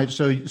 all right.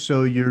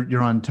 So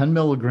you're on 10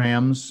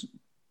 milligrams,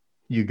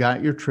 you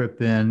got your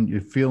trip in,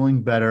 you're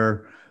feeling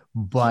better,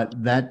 but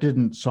that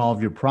didn't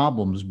solve your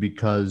problems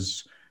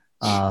because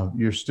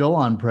you're still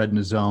on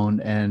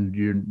prednisone and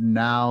you're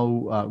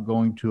now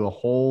going to a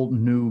whole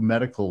new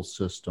medical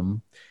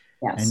system.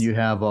 Yes. And you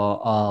have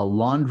a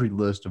laundry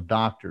list of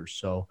doctors.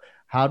 So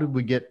how did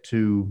we get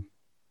to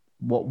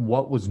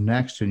what was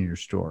next in your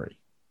story?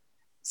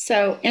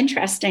 So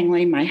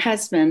interestingly, my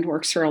husband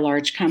works for a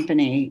large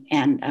company,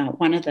 and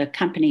one of the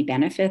company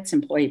benefits,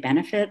 employee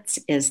benefits,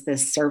 is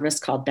this service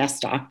called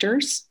Best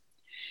Doctors.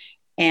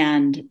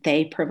 And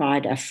they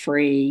provide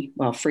free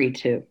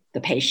to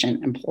the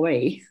patient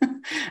employee,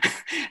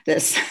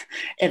 this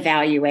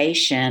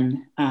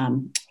evaluation,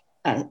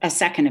 a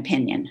second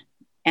opinion.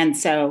 And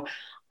so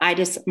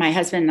my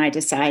husband and I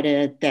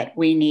decided that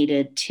we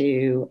needed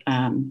to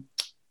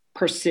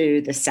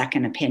pursue the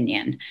second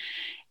opinion.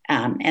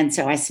 And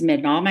so I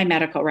submitted all my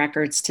medical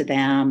records to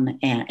them,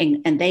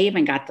 and they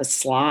even got the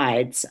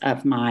slides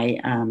of my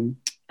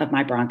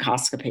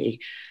bronchoscopy,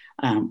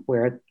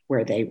 where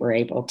they were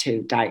able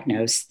to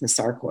diagnose the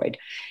sarcoid,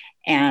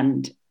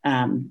 and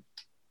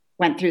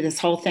went through this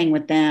whole thing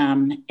with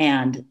them.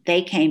 And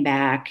they came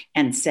back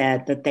and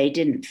said that they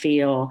didn't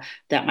feel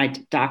that my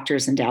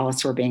doctors in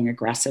Dallas were being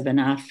aggressive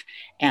enough,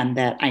 and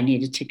that I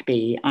needed to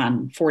be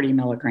on 40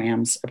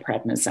 milligrams of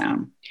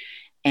prednisone.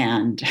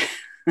 And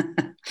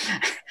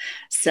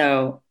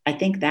so I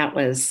think that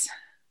was,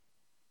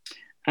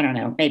 I don't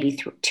know, maybe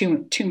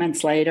 2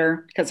 months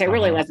later, because I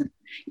really wasn't,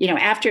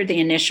 after the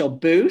initial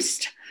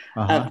boost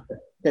of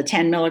the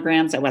 10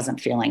 milligrams, I wasn't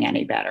feeling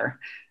any better.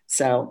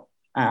 So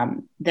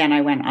then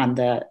I went on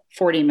the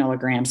 40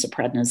 milligrams of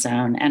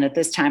prednisone. And at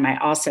this time, I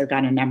also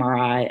got an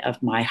MRI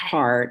of my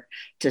heart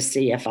to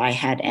see if I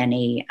had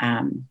any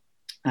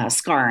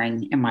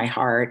scarring in my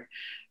heart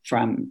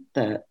from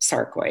the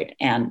sarcoid.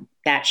 And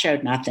that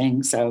showed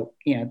nothing. So,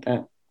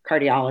 the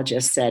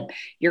cardiologist said,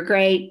 "You're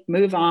great,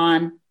 move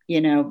on,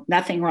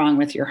 nothing wrong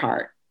with your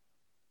heart."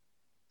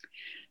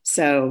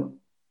 So,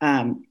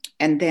 and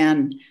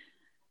then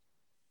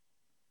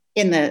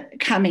in the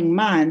coming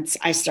months,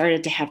 I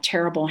started to have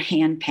terrible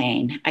hand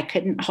pain. I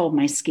couldn't hold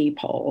my ski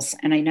poles.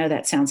 And I know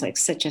that sounds like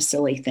such a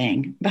silly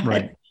thing, but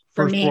right.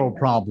 For First me, world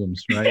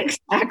problems, right?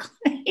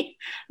 Exactly.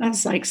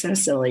 That's like so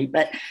silly.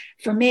 But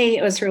for me,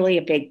 it was really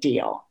a big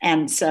deal.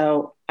 And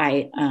so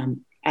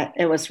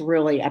it was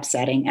really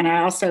upsetting. And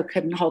I also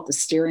couldn't hold the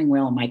steering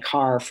wheel in my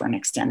car for an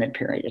extended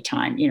period of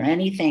time.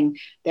 Anything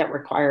that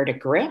required a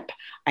grip,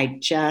 I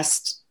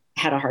just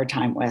had a hard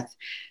time with.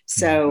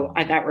 So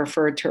I got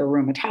referred to a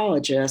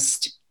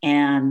rheumatologist,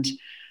 and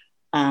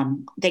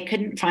they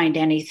couldn't find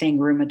anything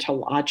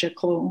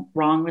rheumatological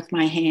wrong with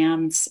my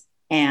hands,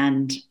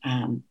 and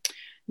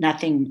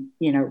nothing,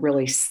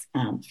 really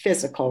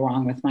physical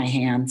wrong with my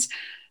hands.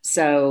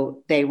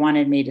 So they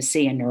wanted me to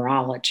see a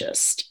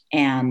neurologist,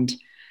 and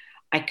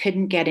I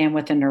couldn't get in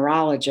with a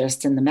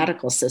neurologist in the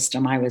medical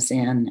system I was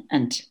in.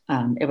 And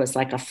it was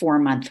like a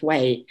 4-month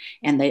wait.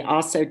 And they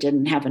also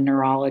didn't have a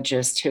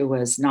neurologist who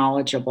was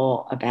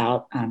knowledgeable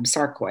about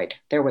sarcoid.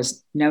 There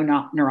was no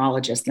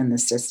neurologist in the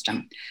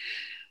system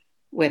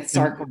with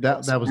sarcoid.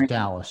 That was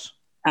Dallas.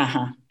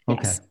 Uh-huh.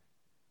 Okay. Yes.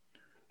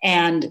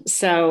 And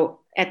so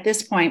at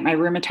this point, my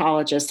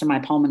rheumatologist and my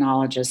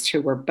pulmonologist,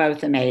 who were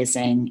both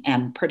amazing,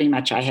 and pretty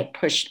much I had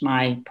pushed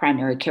my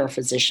primary care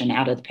physician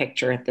out of the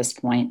picture at this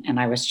point, and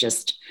I was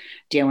just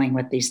dealing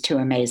with these two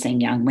amazing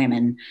young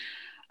women,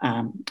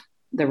 the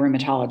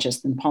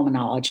rheumatologist and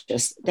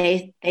pulmonologist.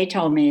 They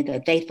told me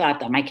that they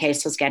thought that my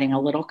case was getting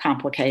a little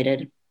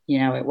complicated.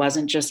 It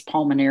wasn't just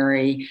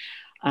pulmonary.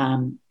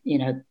 They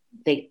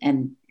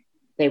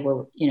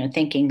were,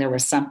 thinking there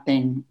was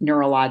something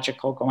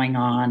neurological going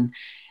on.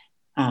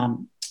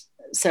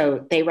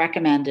 So they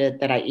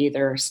recommended that I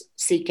either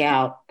seek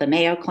out the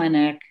Mayo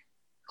Clinic,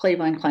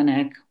 Cleveland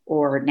Clinic,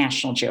 or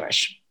National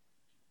Jewish.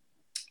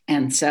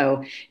 And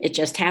so it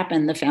just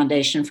happened the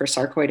Foundation for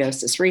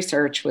Sarcoidosis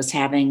Research was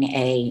having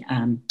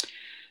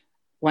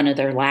one of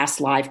their last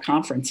live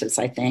conferences,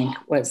 I think,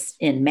 was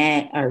in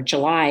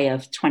July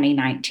of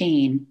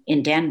 2019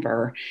 in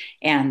Denver.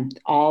 And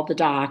all the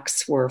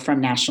docs were from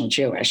National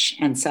Jewish.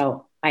 And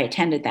so I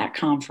attended that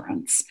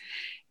conference.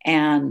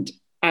 And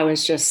I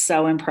was just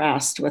so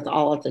impressed with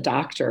all of the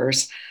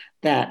doctors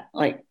that,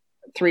 like,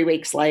 3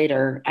 weeks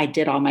later, I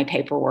did all my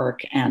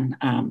paperwork and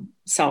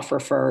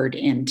self-referred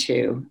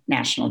into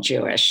National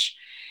Jewish.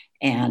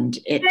 And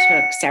it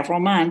took several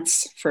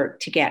months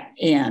to get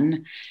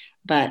in,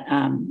 but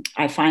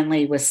I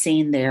finally was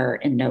seen there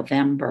in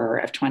November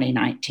of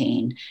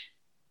 2019.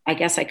 I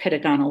guess I could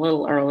have gone a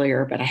little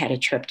earlier, but I had a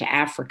trip to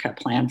Africa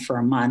planned for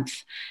a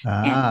month.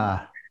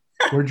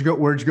 Where'd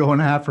you go in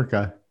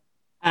Africa?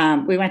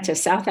 We went to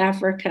South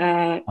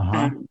Africa,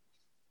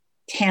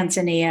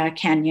 Tanzania,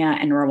 Kenya,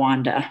 and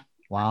Rwanda.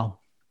 Wow.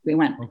 We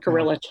went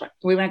gorilla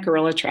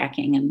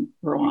tracking in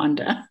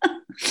Rwanda.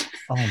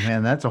 Oh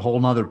man, that's a whole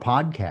nother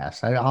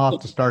podcast. I'll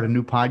have to start a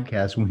new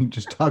podcast when we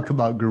just talk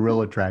about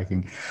gorilla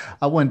tracking.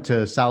 I went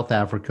to South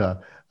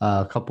Africa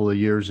a couple of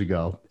years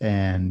ago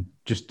and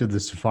just did the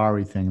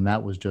safari thing, and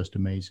that was just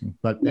amazing.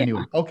 But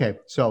anyway, okay.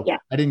 So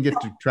I didn't get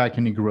to track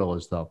any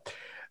gorillas though.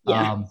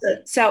 Yeah.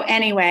 So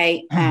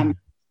anyway,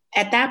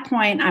 at that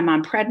point, I'm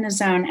on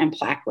prednisone and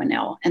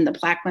Plaquenil, and the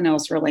Plaquenil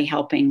is really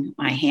helping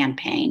my hand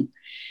pain.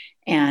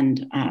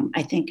 And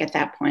I think at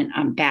that point,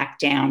 I'm back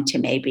down to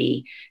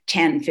maybe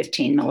 10,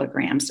 15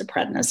 milligrams of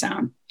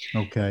prednisone.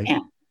 Okay.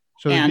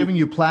 So they're giving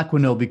you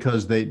Plaquenil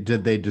because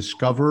did they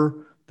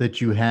discover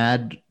that you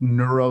had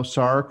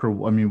neurosarc, or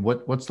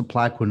what's the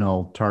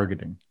Plaquenil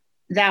targeting?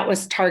 That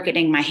was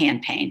targeting my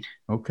hand pain.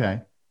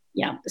 Okay.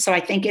 Yeah. So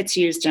I think it's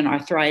used in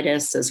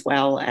arthritis as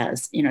well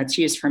as, it's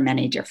used for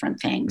many different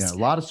things. Yeah.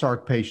 A lot of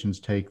SARC patients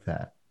take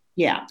that.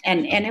 Yeah.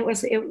 And it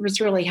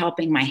was really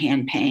helping my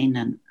hand pain.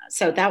 And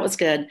so that was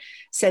good.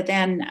 So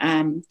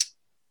then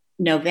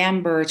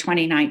November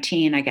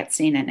 2019, I got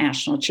seen at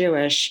National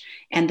Jewish,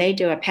 and they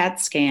do a PET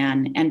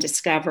scan and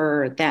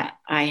discover that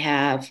I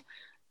have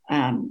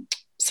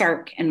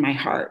SARC in my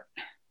heart.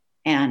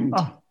 And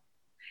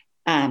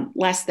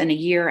less than a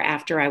year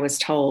after I was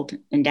told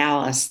in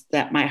Dallas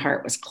that my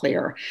heart was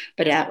clear.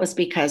 But that was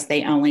because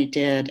they only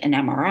did an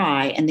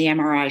MRI, and the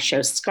MRI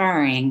shows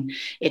scarring.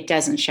 It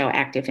doesn't show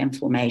active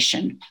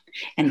inflammation.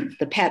 And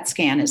the PET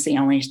scan is the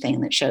only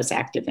thing that shows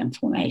active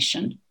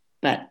inflammation.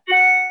 But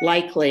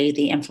likely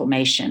the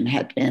inflammation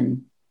had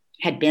been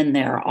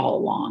there all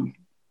along.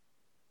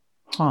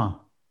 Huh.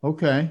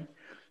 Okay.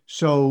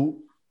 So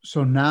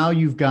now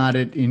you've got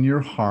it in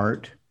your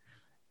heart,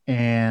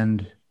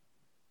 and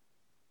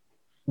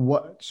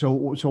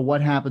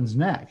what happens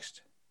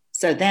next?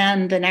 So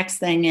then the next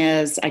thing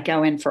is I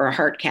go in for a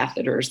heart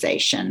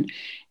catheterization,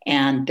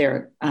 and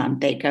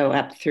they go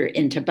up through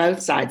into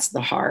both sides of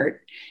the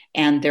heart,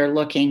 and they're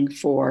looking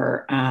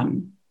for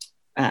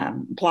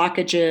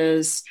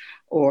blockages,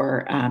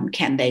 or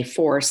can they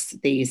force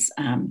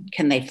can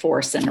they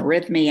force an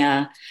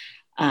arrhythmia?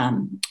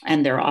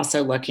 And they're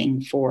also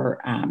looking for,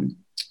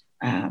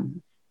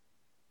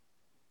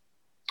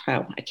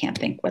 I can't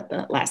think what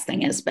the last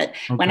thing is, but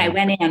Okay. when I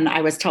went in,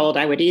 I was told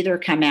I would either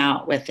come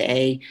out with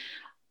an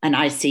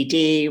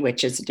ICD,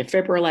 which is a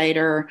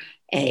defibrillator,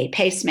 a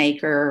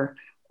pacemaker,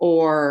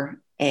 or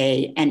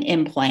an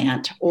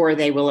implant, or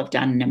they will have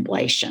done an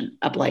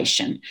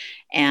ablation.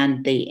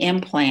 And the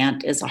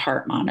implant is a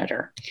heart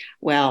monitor.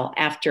 Well,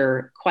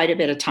 after quite a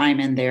bit of time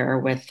in there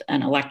with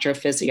an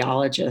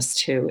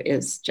electrophysiologist who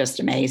is just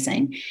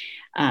amazing,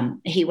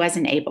 he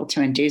wasn't able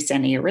to induce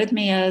any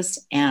arrhythmias.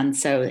 And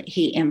so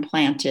he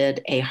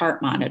implanted a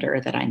heart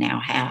monitor that I now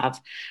have,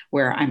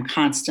 where I'm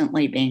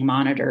constantly being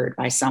monitored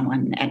by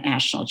someone at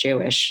National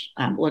Jewish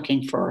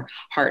looking for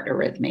heart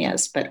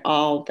arrhythmias. But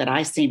all that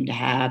I seem to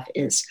have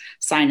is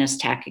sinus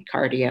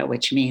tachycardia,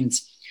 which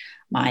means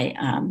my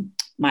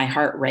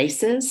heart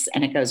races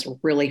and it goes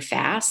really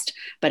fast,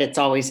 but it's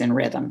always in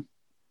rhythm.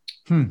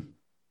 Okay.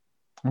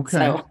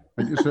 So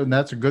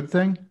that's a good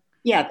thing?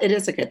 Yeah, it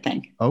is a good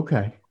thing.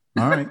 Okay.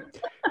 All right.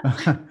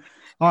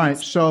 All right.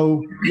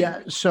 So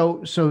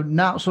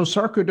now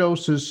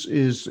sarcoidosis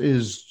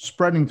is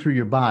spreading through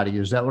your body.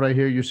 Is that what I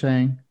hear you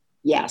saying?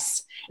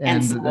 Yes.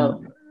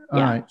 All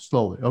right.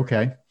 Slowly.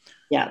 Okay.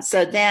 Yeah.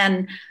 So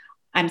then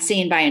I'm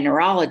seen by a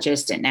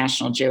neurologist at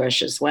National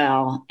Jewish as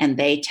well. And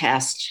they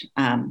test,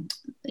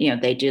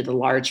 they do the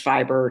large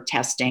fiber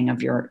testing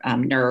of your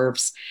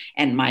neuves,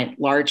 and my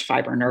large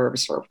fiber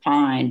nerves were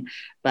fine,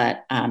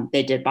 but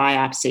they did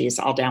biopsies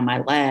all down my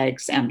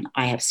legs, and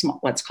I have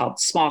what's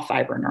called small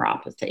fiber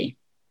neuropathy,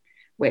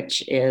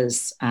 which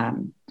is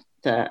the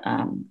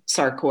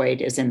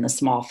sarcoid is in the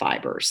small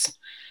fibers.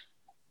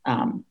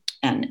 And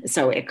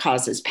so it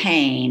causes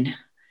pain,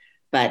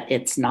 but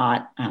it's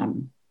not, I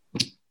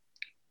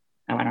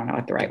don't know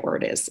what the right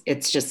word is.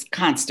 It's just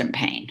constant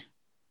pain.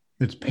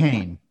 It's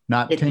pain,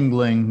 not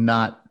tingling,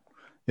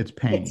 it's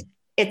pain.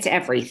 It's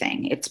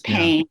everything. It's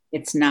pain,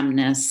 it's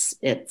numbness.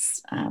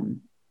 It's,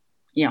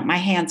 my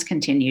hands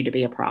continue to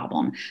be a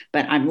problem,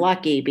 but I'm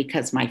lucky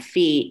because my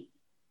feet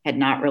had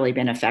not really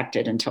been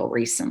affected until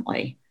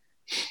recently.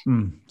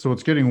 So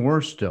it's getting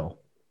worse still.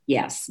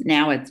 Yes.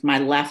 Now it's my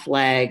left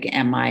leg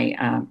and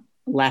my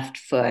left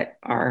foot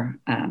have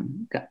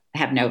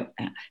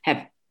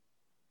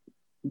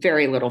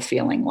very little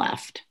feeling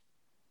left.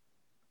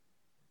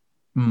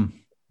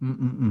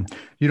 You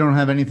don't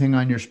have anything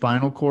on your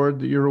spinal cord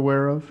that you're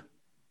aware of?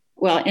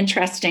 Well,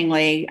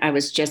 interestingly, I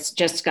was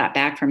just got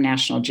back from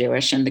National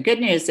Jewish, and the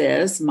good news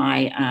is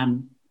my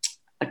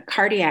a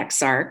cardiac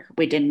sarc.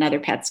 We did another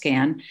PET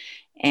scan,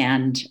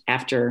 and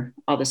after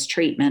all this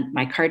treatment,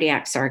 my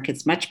cardiac sarc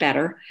is much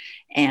better,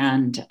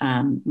 and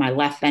my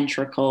left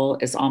ventricle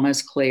is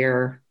almost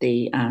clear.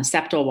 The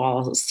septal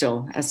wall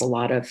still has a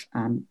lot of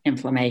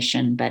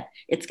inflammation, but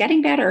it's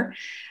getting better.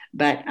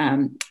 But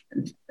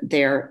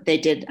they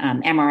did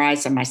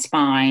MRIs on my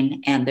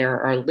spine, and there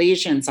are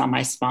lesions on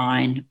my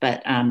spine,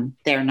 but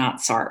they're not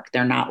sarc.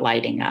 They're not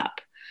lighting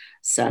up.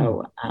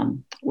 So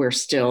we're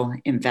still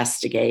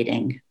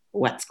investigating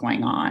what's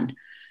going on.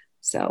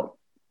 So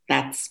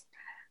that's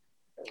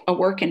a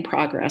work in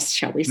progress,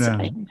 shall we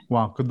say. Yeah.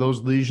 Wow. Could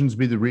those lesions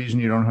be the reason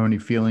you don't have any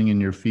feeling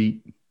in your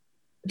feet?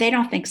 They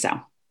don't think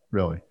so.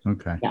 Really?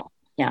 Okay.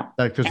 Yeah.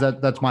 Because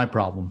that's my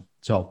problem.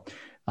 So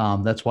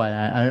that's why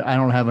I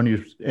don't have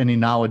any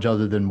knowledge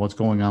other than what's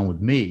going on with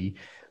me.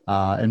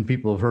 And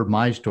people have heard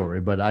my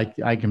story, but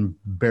I can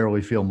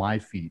barely feel my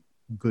feet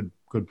good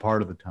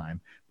part of the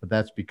time. But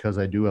that's because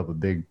I do have a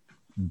big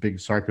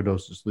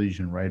sarcoidosis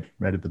lesion right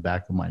at the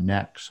back of my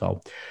neck.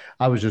 So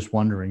I was just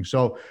wondering.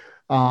 So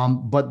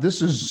but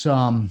this is,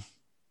 and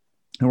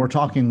we're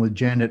talking with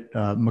Janet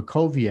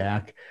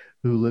Makoviak,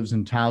 who lives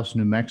in Taos,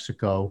 New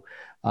Mexico.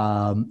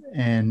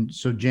 And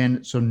so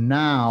Janet, so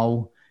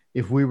now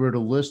if we were to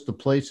list the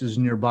places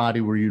in your body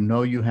where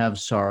you have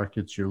sarc,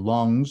 it's your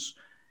lungs,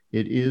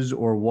 it is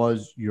or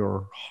was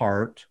your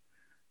heart.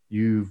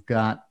 You've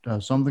got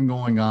something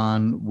going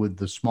on with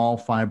the small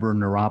fiber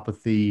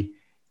neuropathy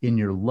in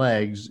your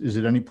legs. Is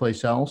it any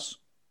place else?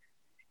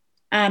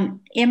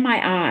 In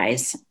my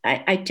eyes,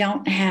 I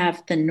don't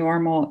have the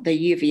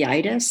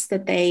uveitis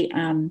that they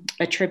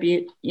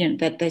attribute,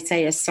 that they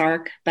say is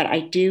sarc, but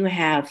I do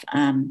have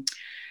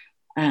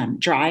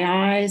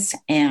dry eyes,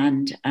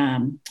 and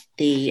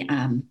the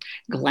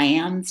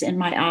glands in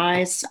my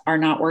eyes are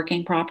not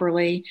working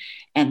properly.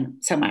 And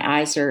so my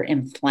eyes are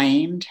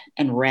inflamed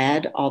and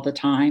red all the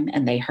time,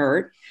 and they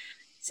hurt.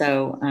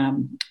 So,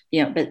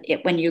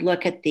 when you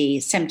look at the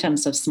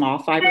symptoms of small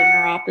fiber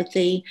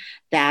neuropathy,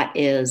 that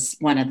is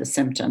one of the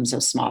symptoms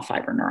of small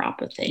fiber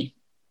neuropathy.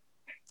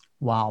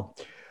 Wow.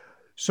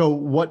 So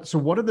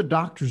what are the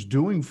doctors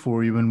doing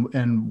for you,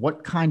 and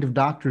what kind of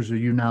doctors are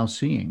you now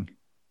seeing?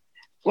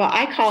 Well,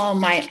 I call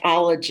them my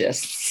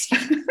ologists.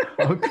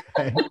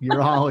 Okay.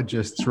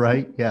 Urologists,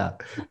 right? Yeah.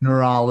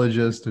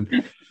 Neurologist.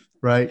 And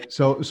Right.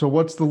 So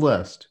what's the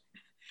list?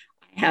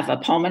 I have a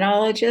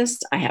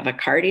pulmonologist, I have a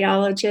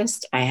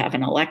cardiologist, I have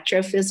an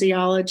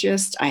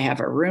electrophysiologist, I have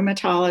a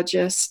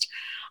rheumatologist,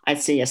 I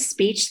see a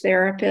speech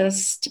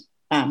therapist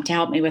to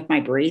help me with my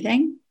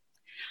breathing.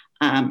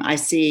 I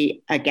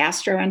see a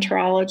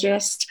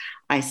gastroenterologist,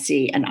 I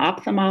see an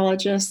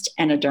ophthalmologist,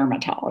 and a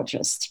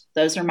dermatologist.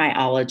 Those are my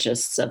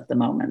ologists of the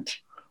moment.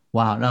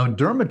 Wow. Now,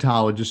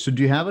 dermatologist, so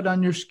do you have it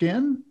on your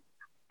skin?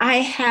 I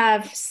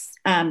have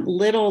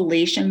little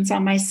lesions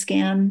on my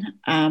skin,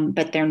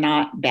 but they're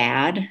not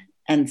bad.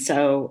 And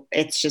so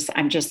it's just,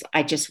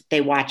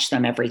 they watch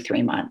them every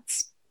 3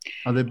 months.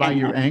 Are they by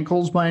your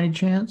ankles by any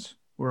chance?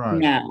 Where are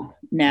they?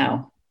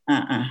 No.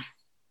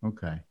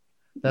 Okay.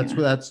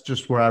 That's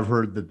just where I've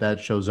heard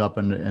that shows up.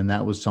 And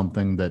that was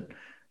something that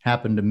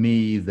happened to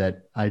me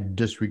that I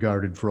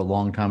disregarded for a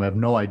long time. I have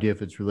no idea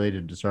if it's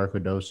related to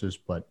sarcoidosis,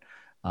 but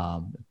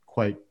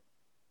quite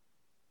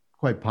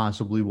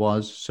possibly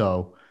was.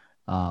 So,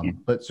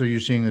 but so you're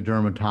seeing a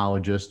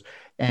dermatologist,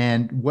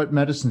 and what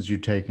medicines are you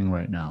taking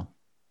right now?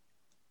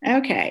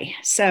 Okay,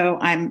 so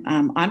I'm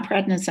on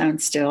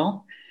prednisone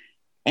still,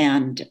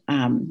 and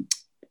I'm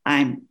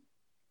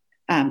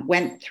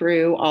went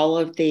through all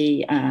of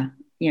the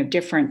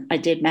different. I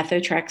did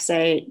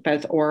methotrexate,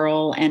 both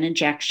oral and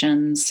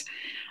injections.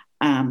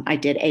 I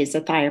did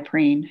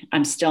azathioprine.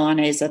 I'm still on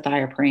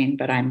azathioprine,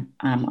 but I'm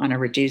on a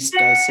reduced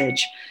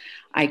dosage.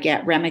 I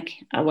get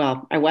I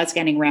was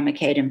getting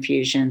Remicade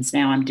infusions.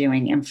 Now I'm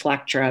doing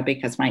Inflectra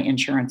because my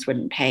insurance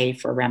wouldn't pay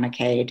for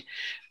Remicade,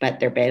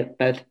 but they're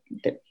both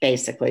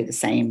basically the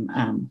same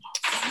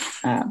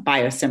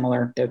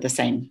biosimilar. They're the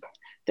same.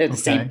 They're the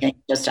same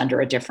thing, just under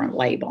a different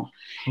label.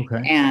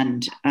 Okay.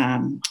 And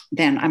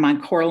then I'm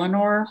on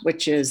Corlinor,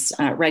 which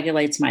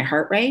regulates my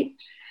heart rate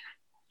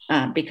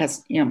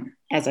because,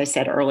 as I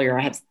said earlier,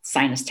 I have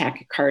sinus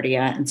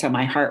tachycardia, and so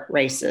my heart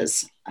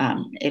races.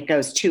 It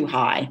goes too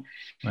high.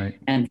 Right.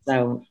 And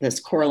so this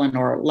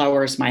Corlinor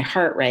lowers my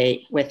heart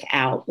rate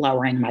without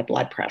lowering my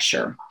blood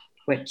pressure,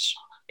 which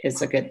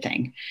is a good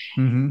thing.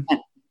 Mm-hmm.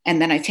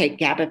 And then I take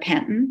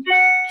gabapentin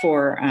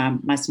for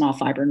my small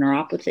fiber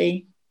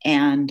neuropathy.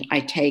 And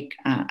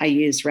I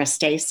use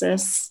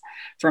Restasis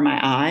for my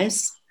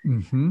eyes.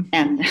 Mm-hmm.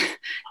 And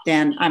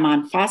then I'm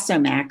on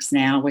Fosamax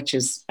now,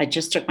 I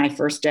just took my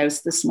first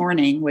dose this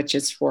morning, which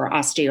is for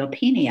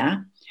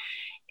osteopenia.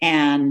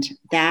 And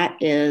that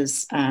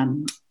is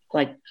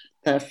like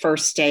the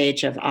first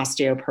stage of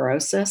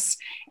osteoporosis.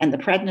 And the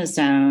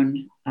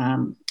prednisone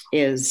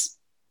is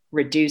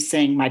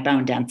reducing my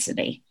bone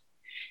density.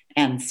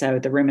 And so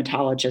the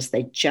rheumatologist,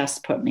 they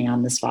just put me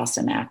on this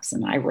Fosamax,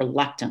 and I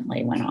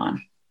reluctantly went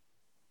on.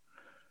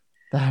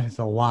 That is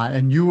a lot.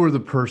 And you were the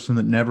person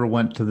that never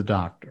went to the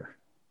doctor.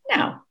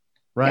 No.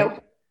 Right.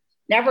 Nope.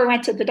 Never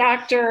went to the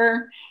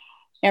doctor,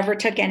 never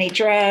took any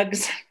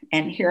drugs.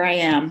 And here I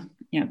am,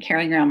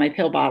 carrying around my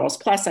pill bottles.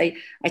 Plus I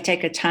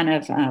take a ton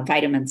of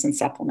vitamins and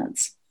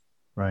supplements.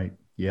 Right.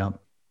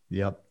 Yep.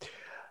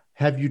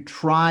 Have you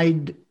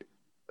tried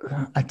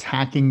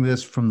attacking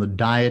this from the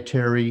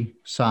dietary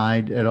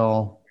side at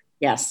all?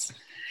 Yes.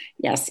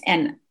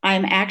 And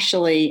I'm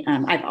actually,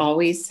 I've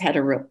always had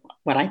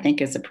what I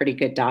think is a pretty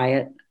good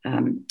diet.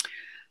 I've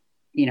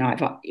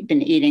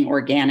been eating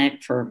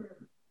organic for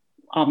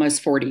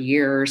almost 40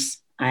 years.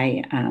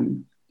 I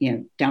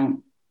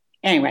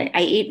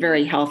eat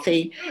very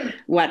healthy.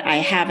 What I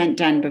haven't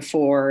done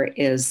before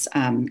is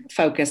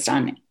focused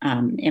on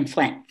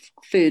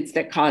foods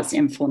that cause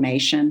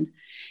inflammation.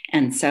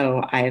 And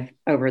so I've,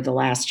 over the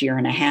last year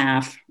and a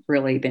half,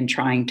 really been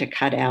trying to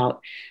cut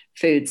out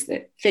foods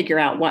that figure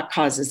out what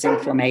causes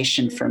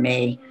inflammation for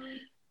me,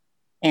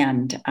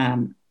 and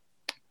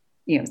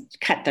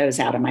cut those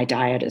out of my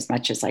diet as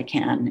much as I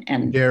can.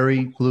 And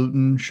dairy,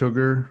 gluten,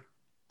 sugar.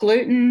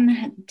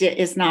 Gluten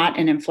is not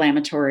an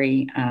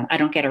inflammatory. I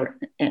don't get an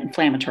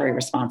inflammatory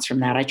response from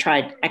that. I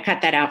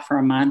cut that out for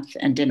a month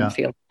and didn't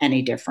feel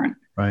any different.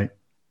 Right.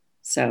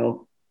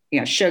 So,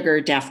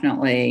 sugar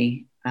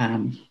definitely.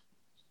 How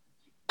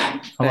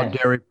about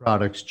dairy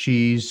products,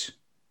 cheese?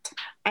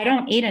 I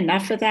don't eat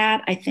enough of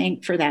that, I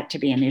think, for that to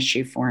be an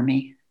issue for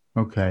me.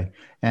 Okay.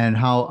 And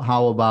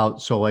how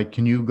about, so like,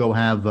 can you go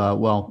have,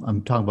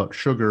 I'm talking about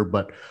sugar,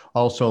 but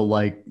also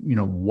like,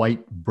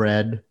 white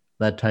bread,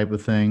 that type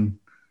of thing?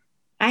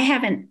 I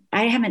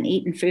haven't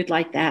eaten food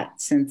like that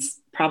since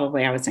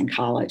probably I was in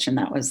college, and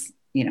that was,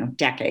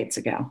 decades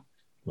ago.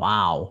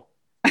 Wow.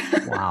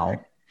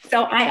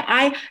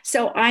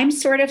 So I'm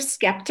sort of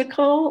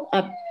skeptical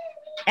of,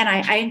 and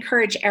I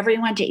encourage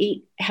everyone to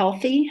eat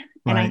healthy.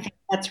 And I think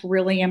that's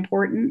really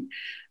important,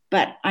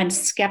 but I'm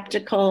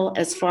skeptical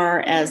as far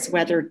as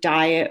whether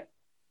diet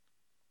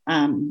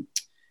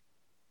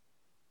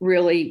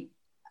really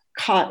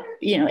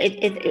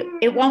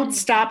it won't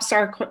stop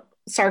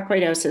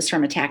sarcoidosis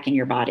from attacking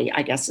your body,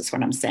 I guess is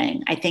what I'm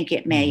saying. I think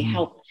it may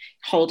help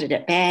hold it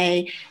at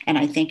bay, and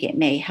I think it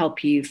may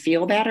help you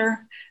feel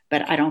better,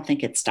 but I don't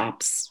think it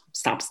stops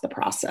the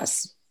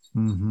process.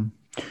 Mm-hmm.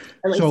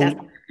 At least that's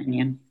my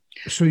opinion.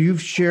 So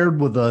you've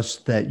shared with us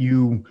that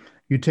you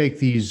take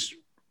these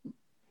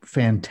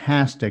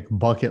fantastic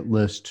bucket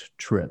list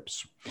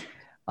trips.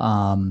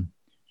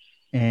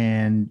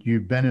 And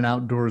you've been an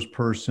outdoors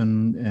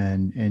person,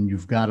 and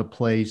you've got a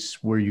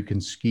place where you can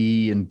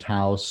ski in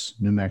Taos,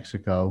 New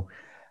Mexico.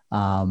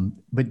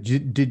 But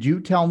did you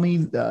tell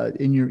me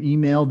in your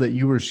email that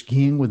you were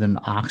skiing with an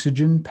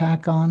oxygen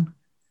pack on?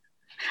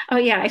 Oh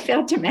yeah, I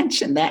failed to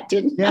mention that,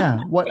 didn't I?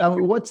 Yeah.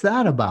 What's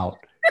that about?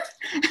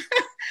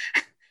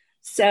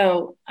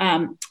 So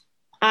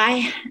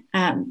I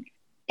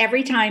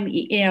every time,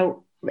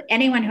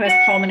 anyone who has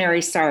pulmonary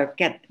sarc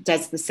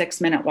does the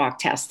 6-minute walk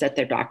test at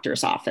their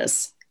doctor's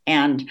office.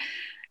 And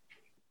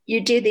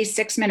you do these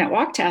 6-minute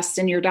walk tests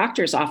in your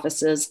doctor's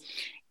offices.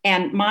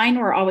 And mine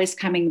were always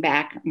coming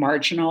back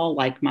marginal.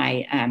 Like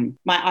my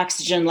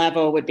oxygen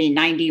level would be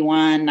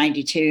 91,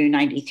 92,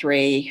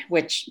 93,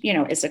 which,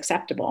 is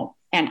acceptable.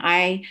 And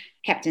I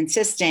kept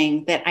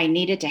insisting that I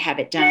needed to have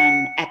it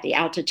done at the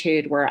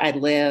altitude where I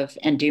live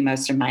and do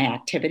most of my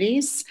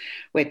activities,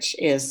 which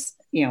is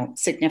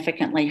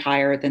significantly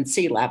higher than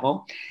sea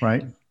level.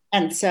 Right.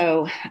 And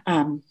so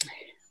I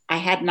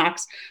had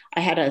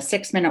a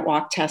 6-minute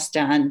walk test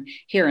done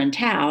here in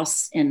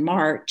Taos in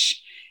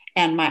March,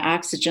 and my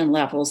oxygen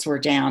levels were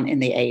down in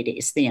the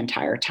 80s the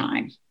entire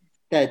time.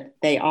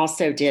 They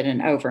also did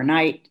an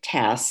overnight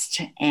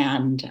test,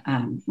 and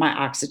my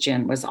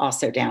oxygen was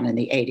also down in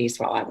the 80s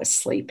while I was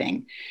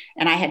sleeping.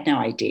 And I had no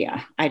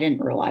idea. I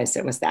didn't realize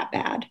it was that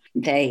bad.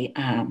 They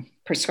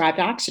prescribed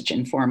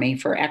oxygen for me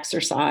for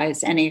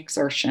exercise, any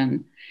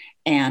exertion,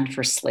 and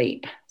for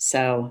sleep.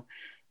 So,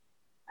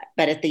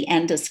 but at the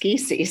end of ski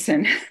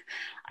season,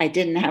 I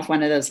didn't have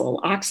one of those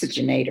little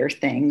oxygenator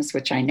things,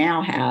 which I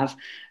now have.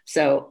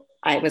 So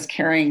I was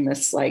carrying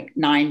this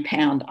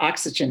 9-pound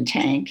oxygen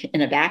tank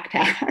in a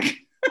backpack.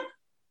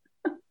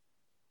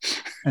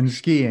 And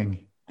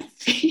skiing.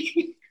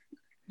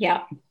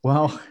 Yeah.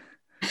 Well,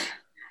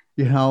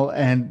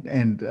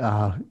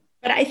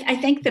 but I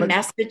think the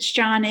message,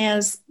 John,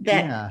 is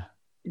that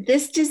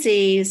this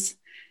disease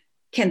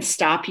can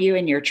stop you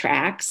in your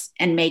tracks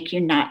and make you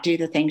not do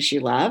the things you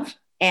love.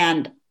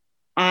 And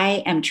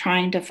I am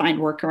trying to find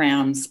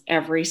workarounds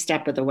every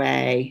step of the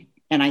way.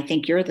 And I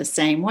think you're the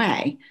same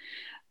way,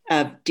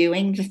 of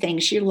doing the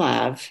things you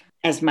love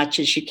as much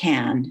as you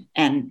can.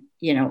 And,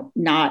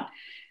 not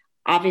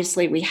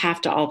obviously we have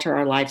to alter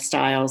our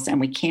lifestyles and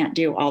we can't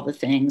do all the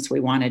things we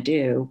want to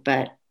do,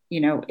 but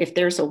if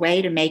there's a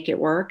way to make it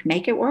work,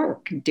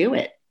 do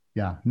it.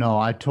 Yeah, no,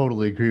 I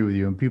totally agree with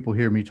you. And people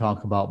hear me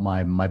talk about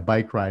my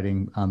bike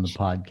riding on the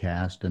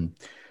podcast. And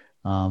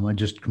I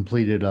just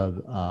completed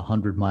a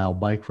 100-mile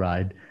bike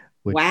ride,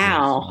 which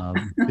wow.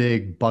 was a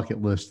big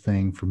bucket list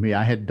thing for me.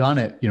 I had done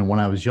it, when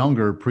I was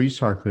younger,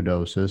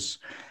 pre-sarcoidosis,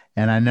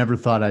 and I never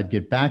thought I'd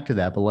get back to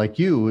that. But like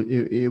you,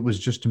 it was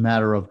just a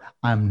matter of,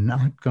 I'm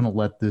not going to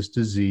let this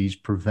disease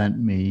prevent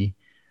me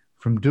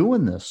from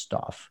doing this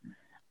stuff.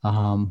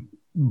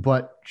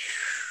 But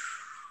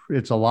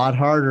it's a lot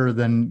harder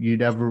than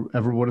you'd ever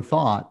would have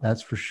thought.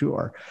 That's for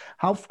sure.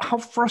 How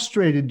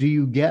frustrated do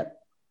you get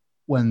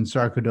when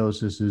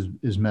sarcoidosis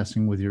is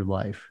messing with your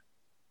life?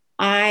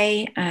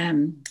 I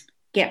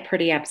get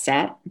pretty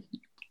upset.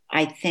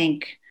 I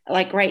think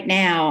right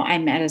now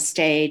I'm at a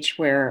stage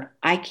where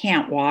I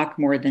can't walk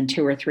more than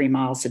 2 or 3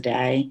 miles a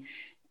day,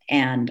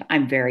 and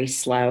I'm very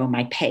slow.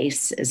 My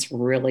pace is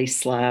really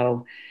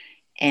slow,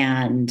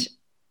 and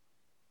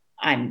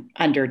I'm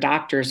under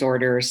doctor's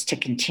orders to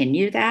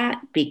continue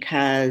that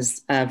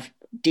because of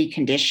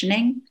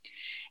deconditioning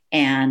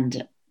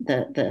and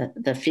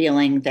the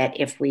feeling that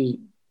if we,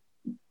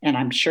 and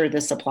I'm sure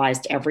this applies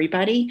to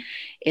everybody,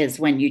 is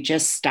when you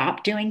just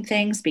stop doing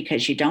things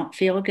because you don't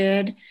feel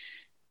good,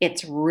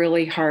 it's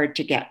really hard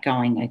to get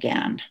going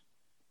again.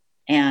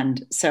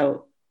 And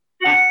so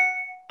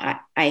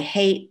I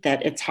hate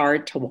that it's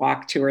hard to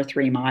walk 2 or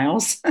 3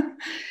 miles.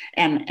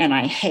 and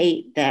I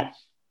hate that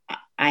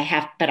I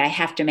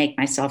have to make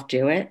myself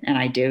do it. And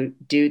I do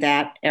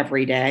that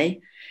every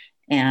day.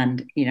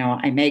 And,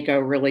 I may go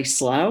really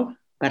slow,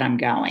 but I'm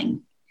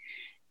going.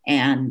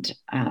 And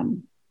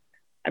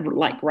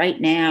right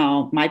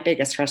now, my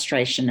biggest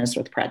frustration is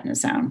with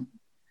prednisone.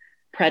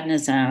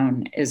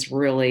 Prednisone is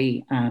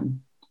really,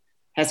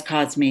 has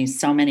caused me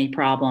so many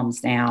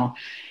problems now.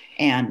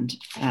 And,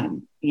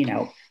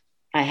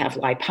 I have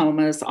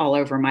lipomas all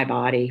over my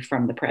body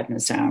from the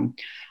prednisone.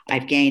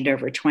 I've gained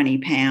over 20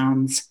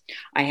 pounds.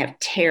 I have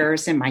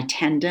tears in my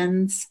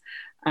tendons,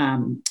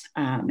 in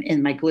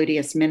my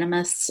gluteus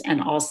minimus, and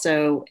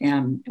also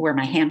where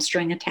my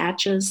hamstring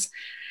attaches.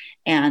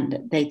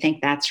 And they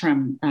think that's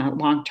from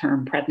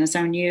long-term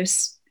prednisone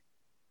use.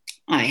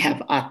 I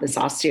have this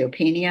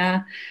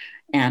osteopenia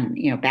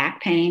and,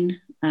 back pain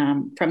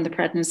from the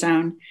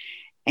prednisone.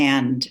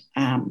 And,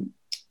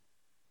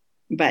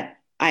 but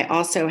I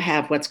also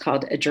have what's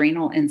called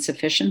adrenal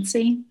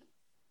insufficiency.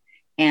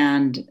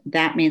 And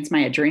that means my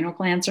adrenal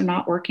glands are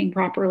not working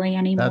properly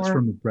anymore. That's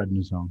from the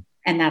prednisone.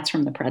 And that's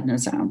from the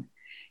prednisone.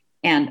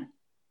 And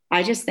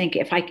I just think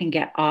if I can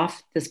get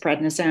off this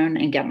prednisone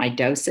and get my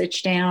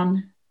dosage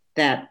down,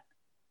 that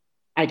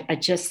I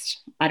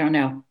don't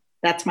know.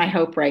 That's my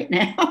hope right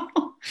now.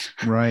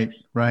 Right,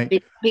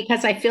 right.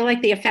 Because I feel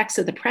like the effects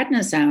of the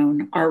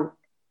prednisone are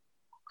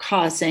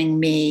causing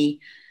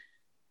me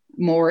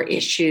more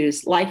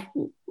issues,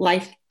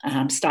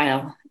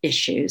 lifestyle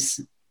issues.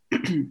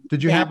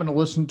 Did you happen to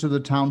listen to the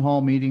town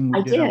hall meeting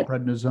we did on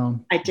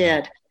prednisone? I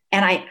did.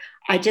 And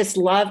I just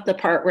loved the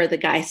part where the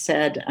guy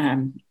said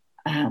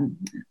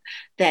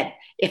that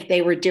if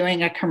they were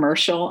doing a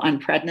commercial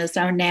on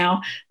prednisone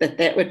now,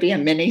 that would be a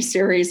mini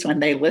series when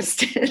they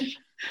listed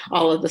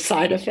all of the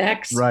side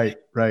effects. Right,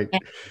 right.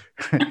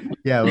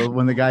 Yeah, well,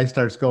 when the guy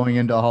starts going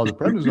into how the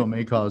prednisone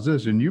may cause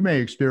this, and you may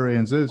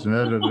experience this,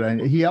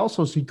 and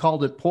he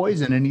called it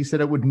poison, and he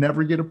said it would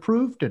never get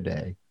approved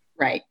today.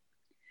 Right.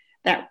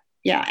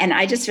 Yeah, and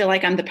I just feel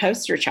like I'm the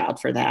poster child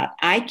for that.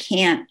 I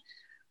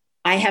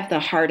have the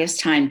hardest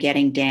time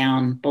getting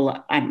down below.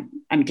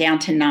 I'm down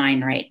to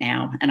 9 right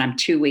now, and I'm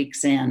 2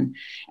 weeks in.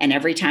 And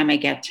every time I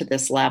get to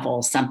this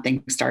level,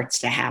 something starts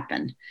to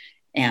happen,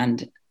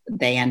 and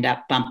they end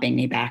up bumping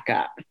me back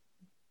up.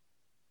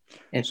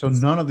 So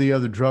none of the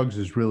other drugs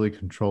is really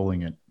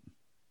controlling it.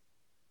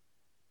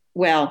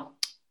 Well,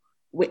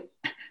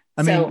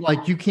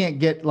 like you can't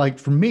get, like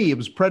for me, it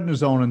was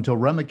prednisone until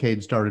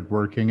Remicade started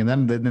working, and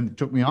then it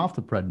took me off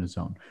the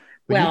prednisone.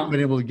 But you've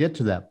been able to get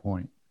to that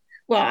point.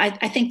 Well,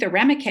 I think the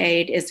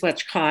Remicade is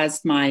what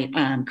caused my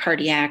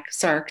cardiac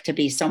SARC to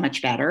be so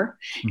much better,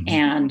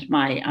 and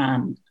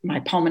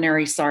my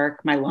pulmonary SARC,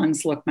 my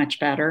lungs look much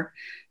better.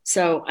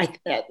 So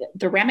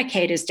the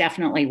Remicade is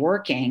definitely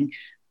working,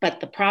 but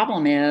the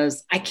problem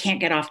is I can't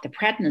get off the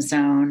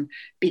prednisone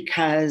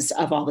because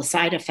of all the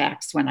side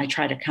effects when I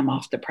try to come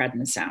off the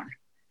prednisone.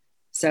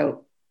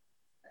 So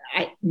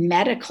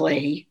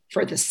medically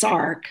for the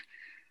SARC,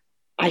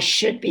 I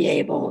should be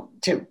able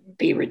to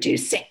be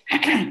reducing,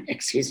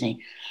 excuse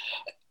me,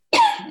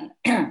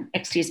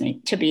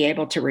 to be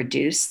able to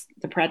reduce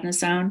the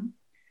prednisone.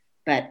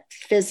 But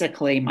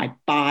physically, my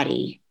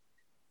body,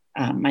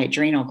 my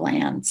adrenal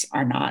glands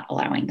are not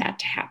allowing that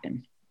to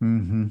happen.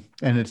 Mm-hmm.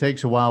 And it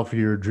takes a while for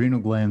your adrenal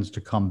glands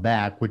to come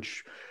back,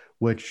 which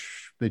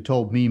they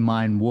told me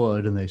mine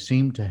would, and they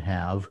seem to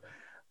have,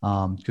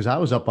 because I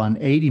was up on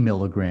 80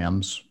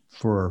 milligrams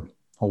for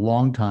a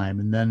long time.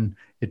 And then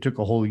it took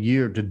a whole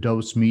year to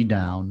dose me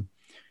down.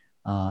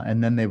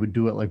 And then they would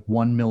do it like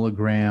 1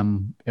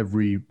 milligram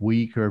every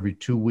week or every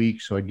 2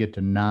 weeks. So I'd get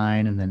to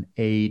 9 and then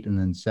 8 and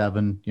then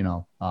 7,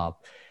 but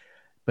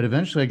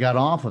eventually I got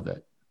off of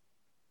it.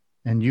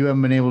 And you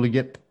haven't been able to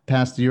get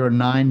past the year of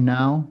 9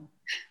 now?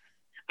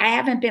 I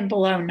haven't been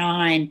below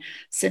 9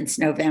 since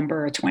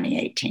November of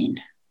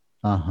 2018.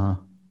 Uh-huh.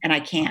 And I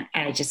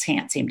just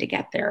can't seem to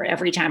get there.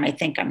 Every time I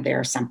think I'm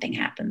there, something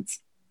happens.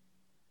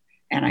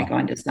 And I go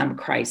into some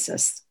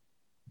crisis.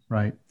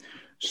 Right.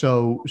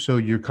 So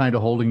you're kind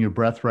of holding your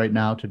breath right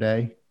now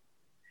today?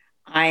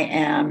 I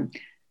am.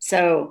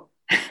 So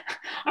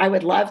I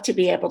would love to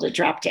be able to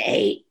drop to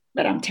 8,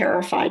 but I'm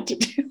terrified to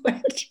do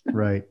it.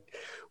 Right.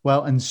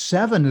 Well, and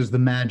 7 is the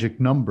magic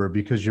number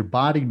because your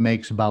body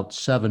makes about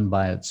 7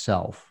 by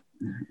itself.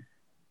 Mm-hmm.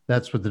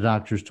 That's what the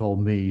doctors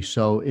told me.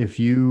 So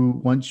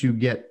once you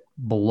get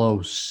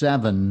below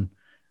 7,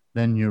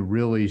 then you're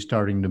really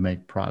starting to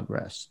make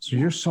progress. So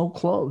you're so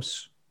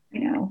close. I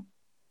know.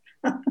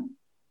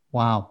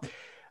 Wow.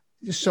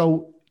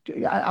 So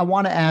I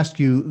want to ask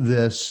you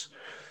this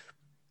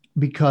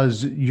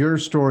because your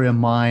story and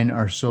mine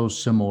are so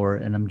similar,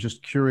 and I'm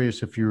just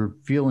curious if you're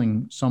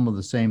feeling some of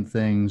the same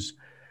things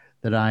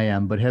that I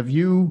am. But have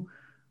you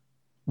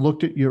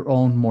looked at your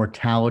own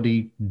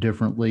mortality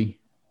differently?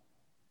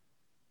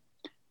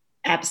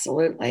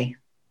 Absolutely.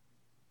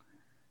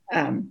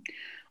 I'm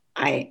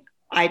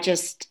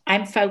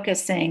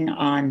focusing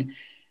on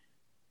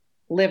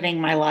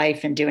living my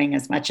life and doing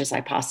as much as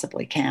I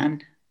possibly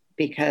can,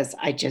 because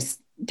I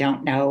just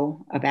don't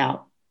know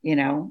about,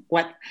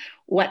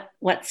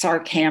 what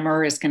SARC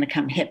hammer is going to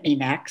come hit me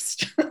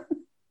next.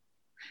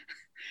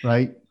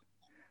 Right.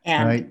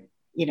 And,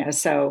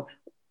 so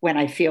when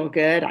I feel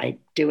good, I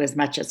do as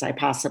much as I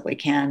possibly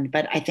can.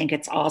 But I think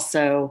it's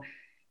also,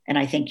 and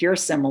I think you're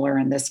similar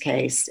in this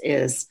case,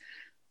 is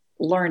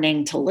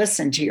learning to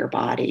listen to your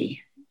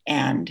body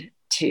and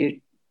to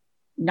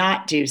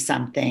not do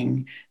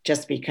something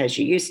just because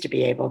you used to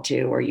be able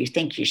to, or you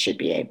think you should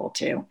be able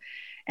to.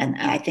 And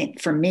I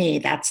think for me,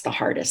 that's the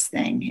hardest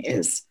thing,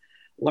 is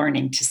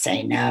learning to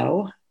say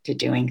no to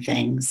doing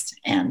things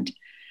and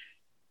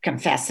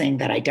confessing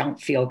that I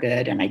don't feel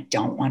good and I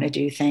don't want to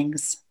do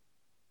things.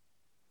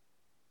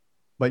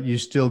 But you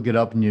still get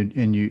up and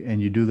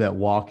you do that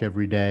walk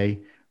every day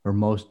or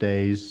most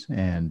days.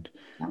 And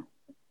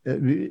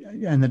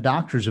the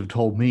doctors have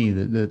told me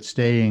that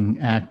staying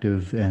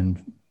active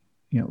and,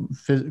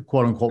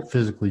 quote unquote,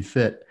 physically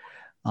fit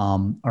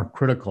are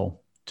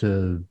critical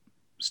to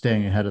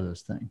staying ahead of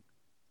this thing.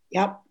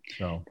 Yep.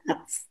 So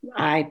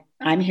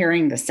I'm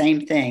hearing the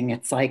same thing.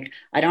 It's like,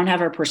 I don't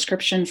have a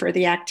prescription for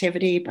the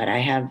activity, but I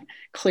have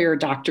clear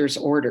doctor's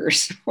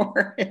orders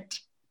for it.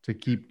 To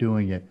keep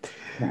doing it.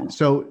 Yeah.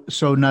 So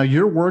now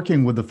you're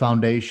working with the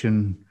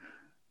foundation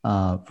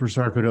for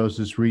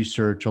sarcoidosis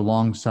research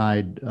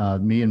alongside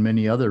me and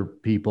many other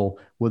people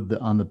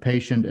on the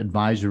Patient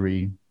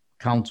Advisory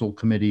Council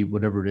Committee,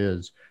 whatever it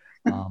is,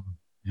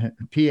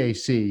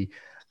 PAC.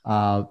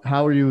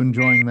 How are you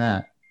enjoying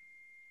that?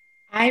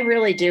 I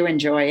really do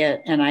enjoy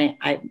it. And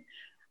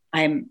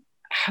I'm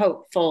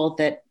hopeful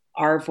that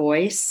our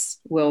voice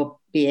will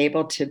be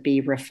able to be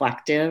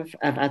reflective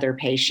of other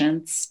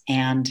patients,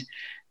 and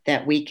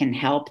that we can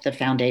help the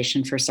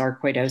Foundation for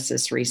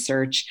Sarcoidosis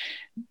Research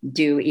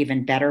do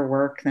even better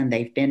work than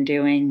they've been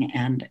doing.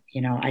 And,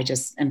 I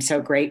just am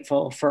so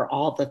grateful for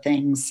all the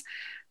things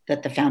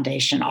that the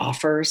foundation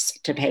offers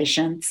to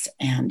patients,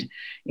 and,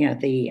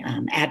 the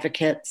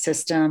advocate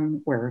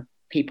system where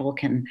people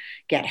can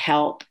get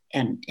help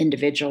and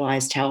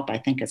individualized help, I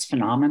think is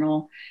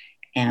phenomenal.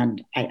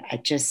 And I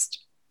just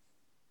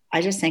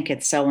think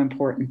it's so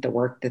important, the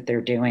work that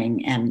they're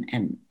doing.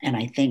 And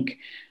I think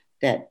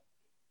that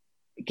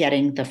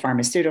getting the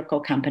pharmaceutical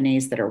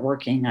companies that are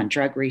working on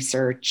drug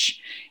research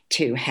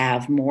to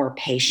have more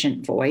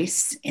patient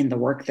voice in the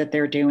work that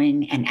they're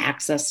doing and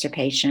access to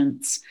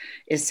patients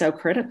is so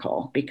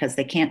critical, because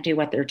they can't do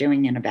what they're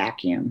doing in a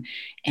vacuum.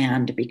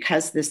 And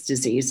because this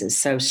disease is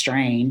so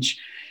strange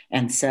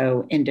and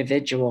so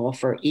individual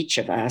for each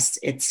of us,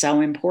 it's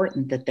so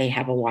important that they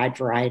have a wide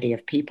variety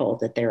of people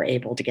that they're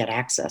able to get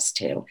access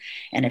to.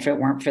 And if it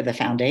weren't for the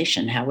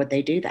foundation, how would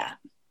they do that?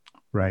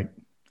 Right.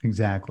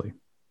 Exactly.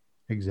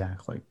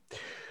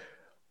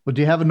 Well,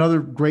 do you have another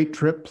great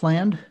trip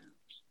planned?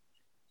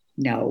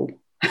 No.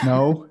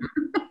 Well,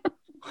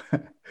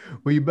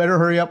 you better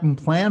hurry up and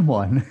plan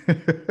one.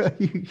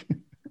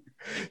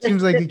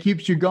 Seems like it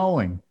keeps you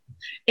going.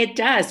 It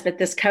does, but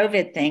this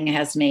COVID thing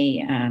has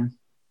me, I'm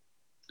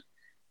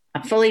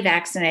fully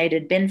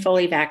vaccinated, been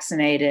fully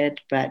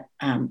vaccinated, but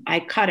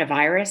I caught a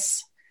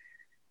virus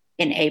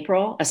in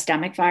April, a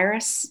stomach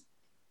virus,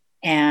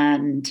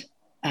 and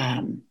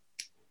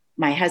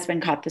my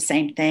husband caught the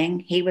same thing.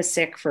 He was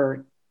sick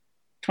for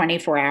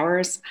 24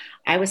 hours.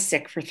 I was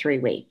sick for 3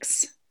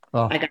 weeks.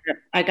 Oh.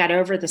 I got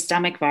over the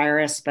stomach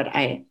virus, but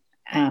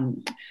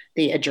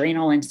the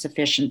adrenal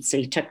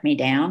insufficiency took me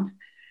down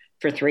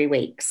for 3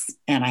 weeks,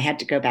 and I had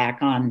to go back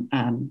on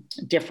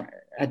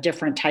a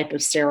different type of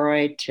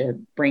steroid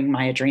to bring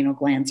my adrenal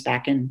glands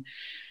back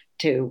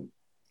into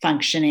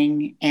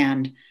functioning.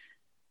 And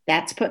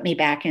that's put me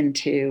back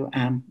into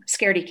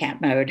scaredy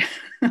cat mode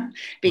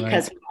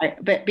because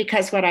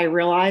what I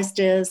realized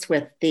is,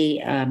 with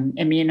the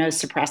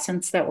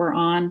immunosuppressants that we're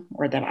on,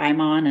 or that I'm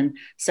on, and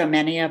so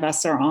many of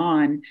us are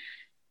on,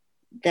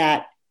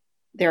 that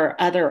there are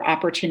other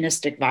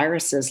opportunistic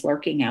viruses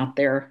lurking out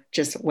there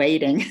just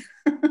waiting.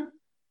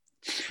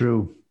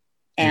 True.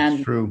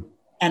 And true.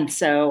 And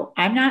so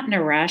I'm not in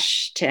a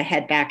rush to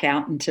head back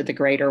out into the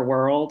greater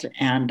world.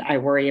 And I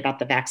worry about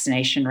the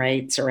vaccination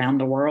rates around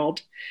the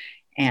world.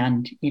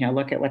 And,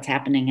 look at what's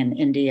happening in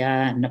India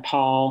and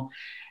Nepal.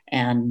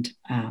 And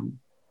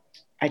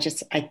I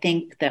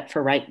think that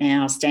for right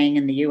now, staying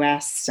in the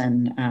US,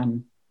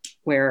 and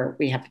where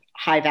we have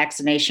high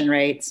vaccination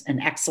rates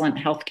and excellent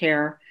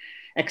healthcare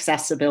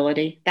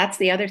accessibility, that's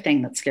the other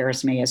thing that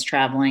scares me, is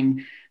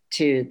traveling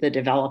to the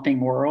developing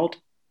world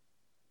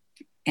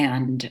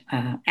and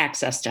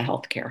access to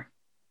healthcare.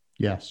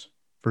 Yes,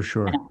 for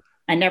sure. And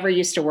I never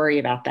used to worry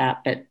about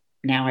that, but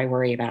now I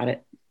worry about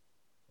it.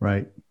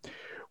 Right.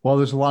 Well,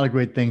 there's a lot of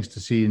great things to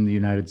see in the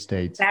United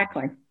States.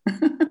 Exactly.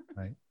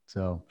 Right.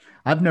 So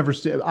I've never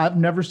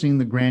seen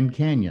the Grand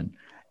Canyon.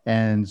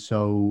 And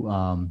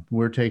so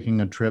we're taking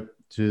a trip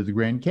to the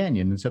Grand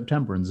Canyon in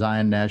September in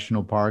Zion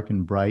National Park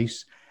in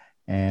Bryce.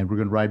 And we're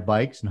going to ride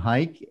bikes and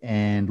hike.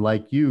 And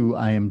like you,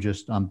 I am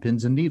just on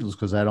pins and needles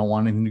because I don't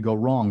want anything to go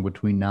wrong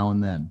between now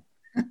and then.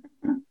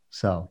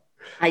 So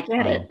I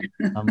get it.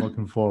 I'm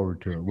looking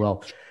forward to it.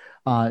 Well,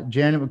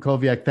 Janet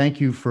Mackowiak, thank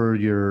you for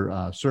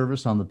your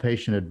service on the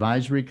Patient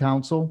Advisory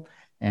Council.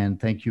 And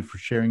thank you for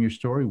sharing your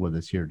story with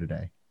us here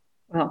today.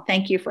 Well,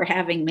 thank you for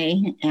having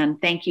me. And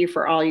thank you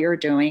for all you're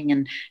doing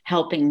and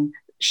helping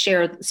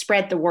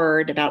spread the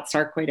word about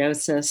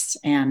sarcoidosis,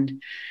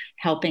 and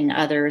helping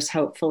others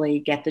hopefully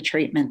get the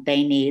treatment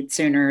they need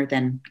sooner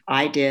than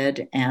I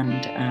did,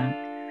 and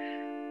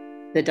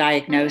the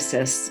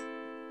diagnosis.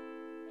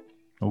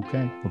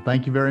 Okay. Well,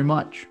 thank you very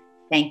much.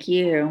 Thank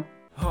you.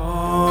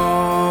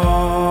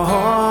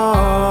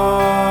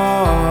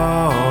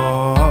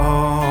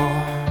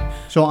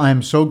 So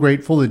I'm so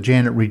grateful that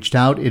Janet reached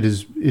out. It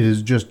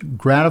is just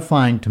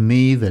gratifying to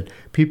me that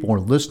people are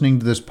listening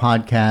to this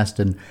podcast.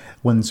 And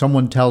when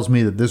someone tells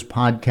me that this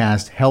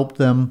podcast helped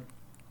them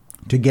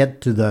to get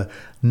to the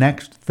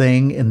next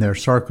thing in their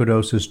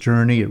sarcoidosis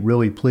journey, it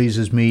really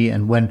pleases me.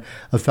 And when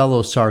a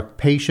fellow Sarc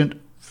patient,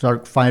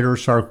 Sarc fighter,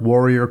 Sarc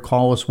warrior,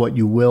 call us what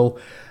you will,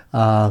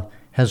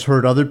 has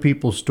heard other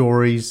people's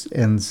stories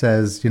and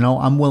says,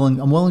 I'm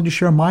willing to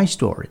share my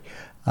story,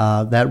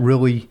 that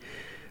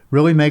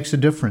really makes a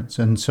difference.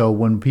 And so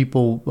when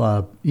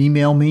people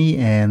email me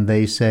and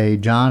they say,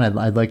 John,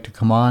 I'd like to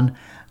come on,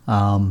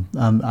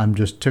 I'm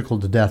just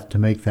tickled to death to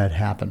make that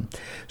happen.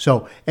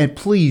 So, and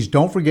please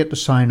don't forget to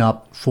sign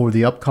up for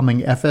the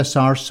upcoming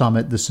FSR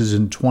Summit. This is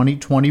in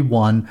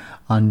 2021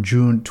 on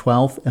June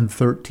 12th and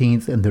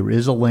 13th, and there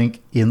is a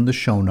link in the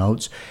show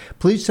notes.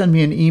 Please send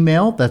me an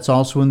email. That's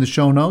also in the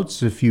show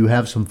notes if you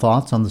have some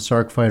thoughts on the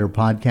Sarc Fighter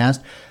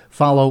podcast.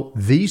 Follow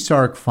The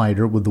Sarc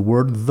Fighter with the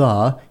word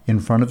 "the"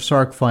 in front of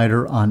Sarc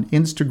Fighter on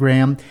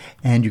Instagram,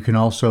 and you can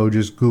also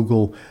just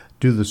Google,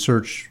 do the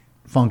search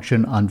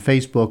function on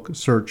Facebook,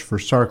 search for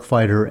Sarc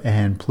Fighter,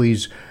 and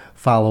please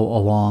follow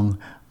along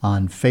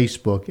on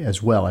Facebook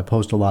as well. I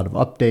post a lot of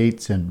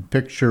updates and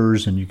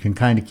pictures, and you can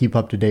kind of keep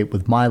up to date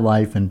with my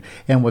life and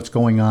what's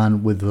going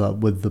on with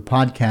the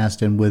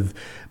podcast and with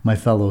my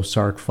fellow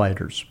Sarc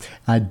Fighters.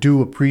 I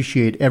do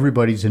appreciate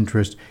everybody's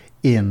interest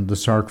in the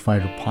Sarc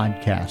Fighter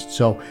podcast.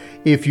 So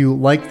if you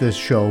like this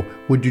show,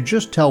 would you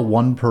just tell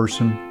one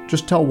person?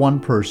 Just tell one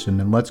person,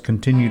 and let's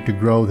continue to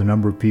grow the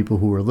number of people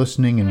who are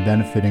listening and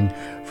benefiting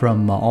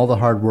from all the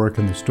hard work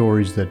and the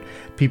stories that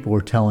people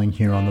are telling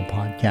here on the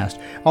podcast.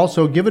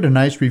 Also, give it a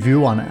nice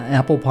review on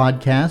Apple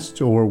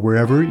Podcasts or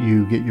wherever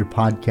you get your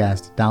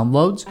podcast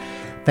downloads.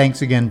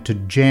 Thanks again to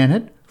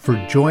Janet for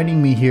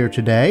joining me here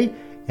today,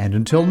 and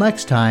until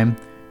next time,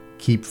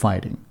 keep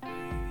fighting.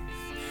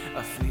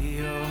 I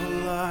feel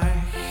like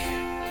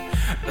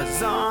a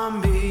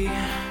zombie,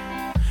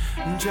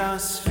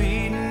 just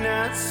feeding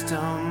and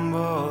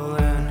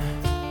stumbling.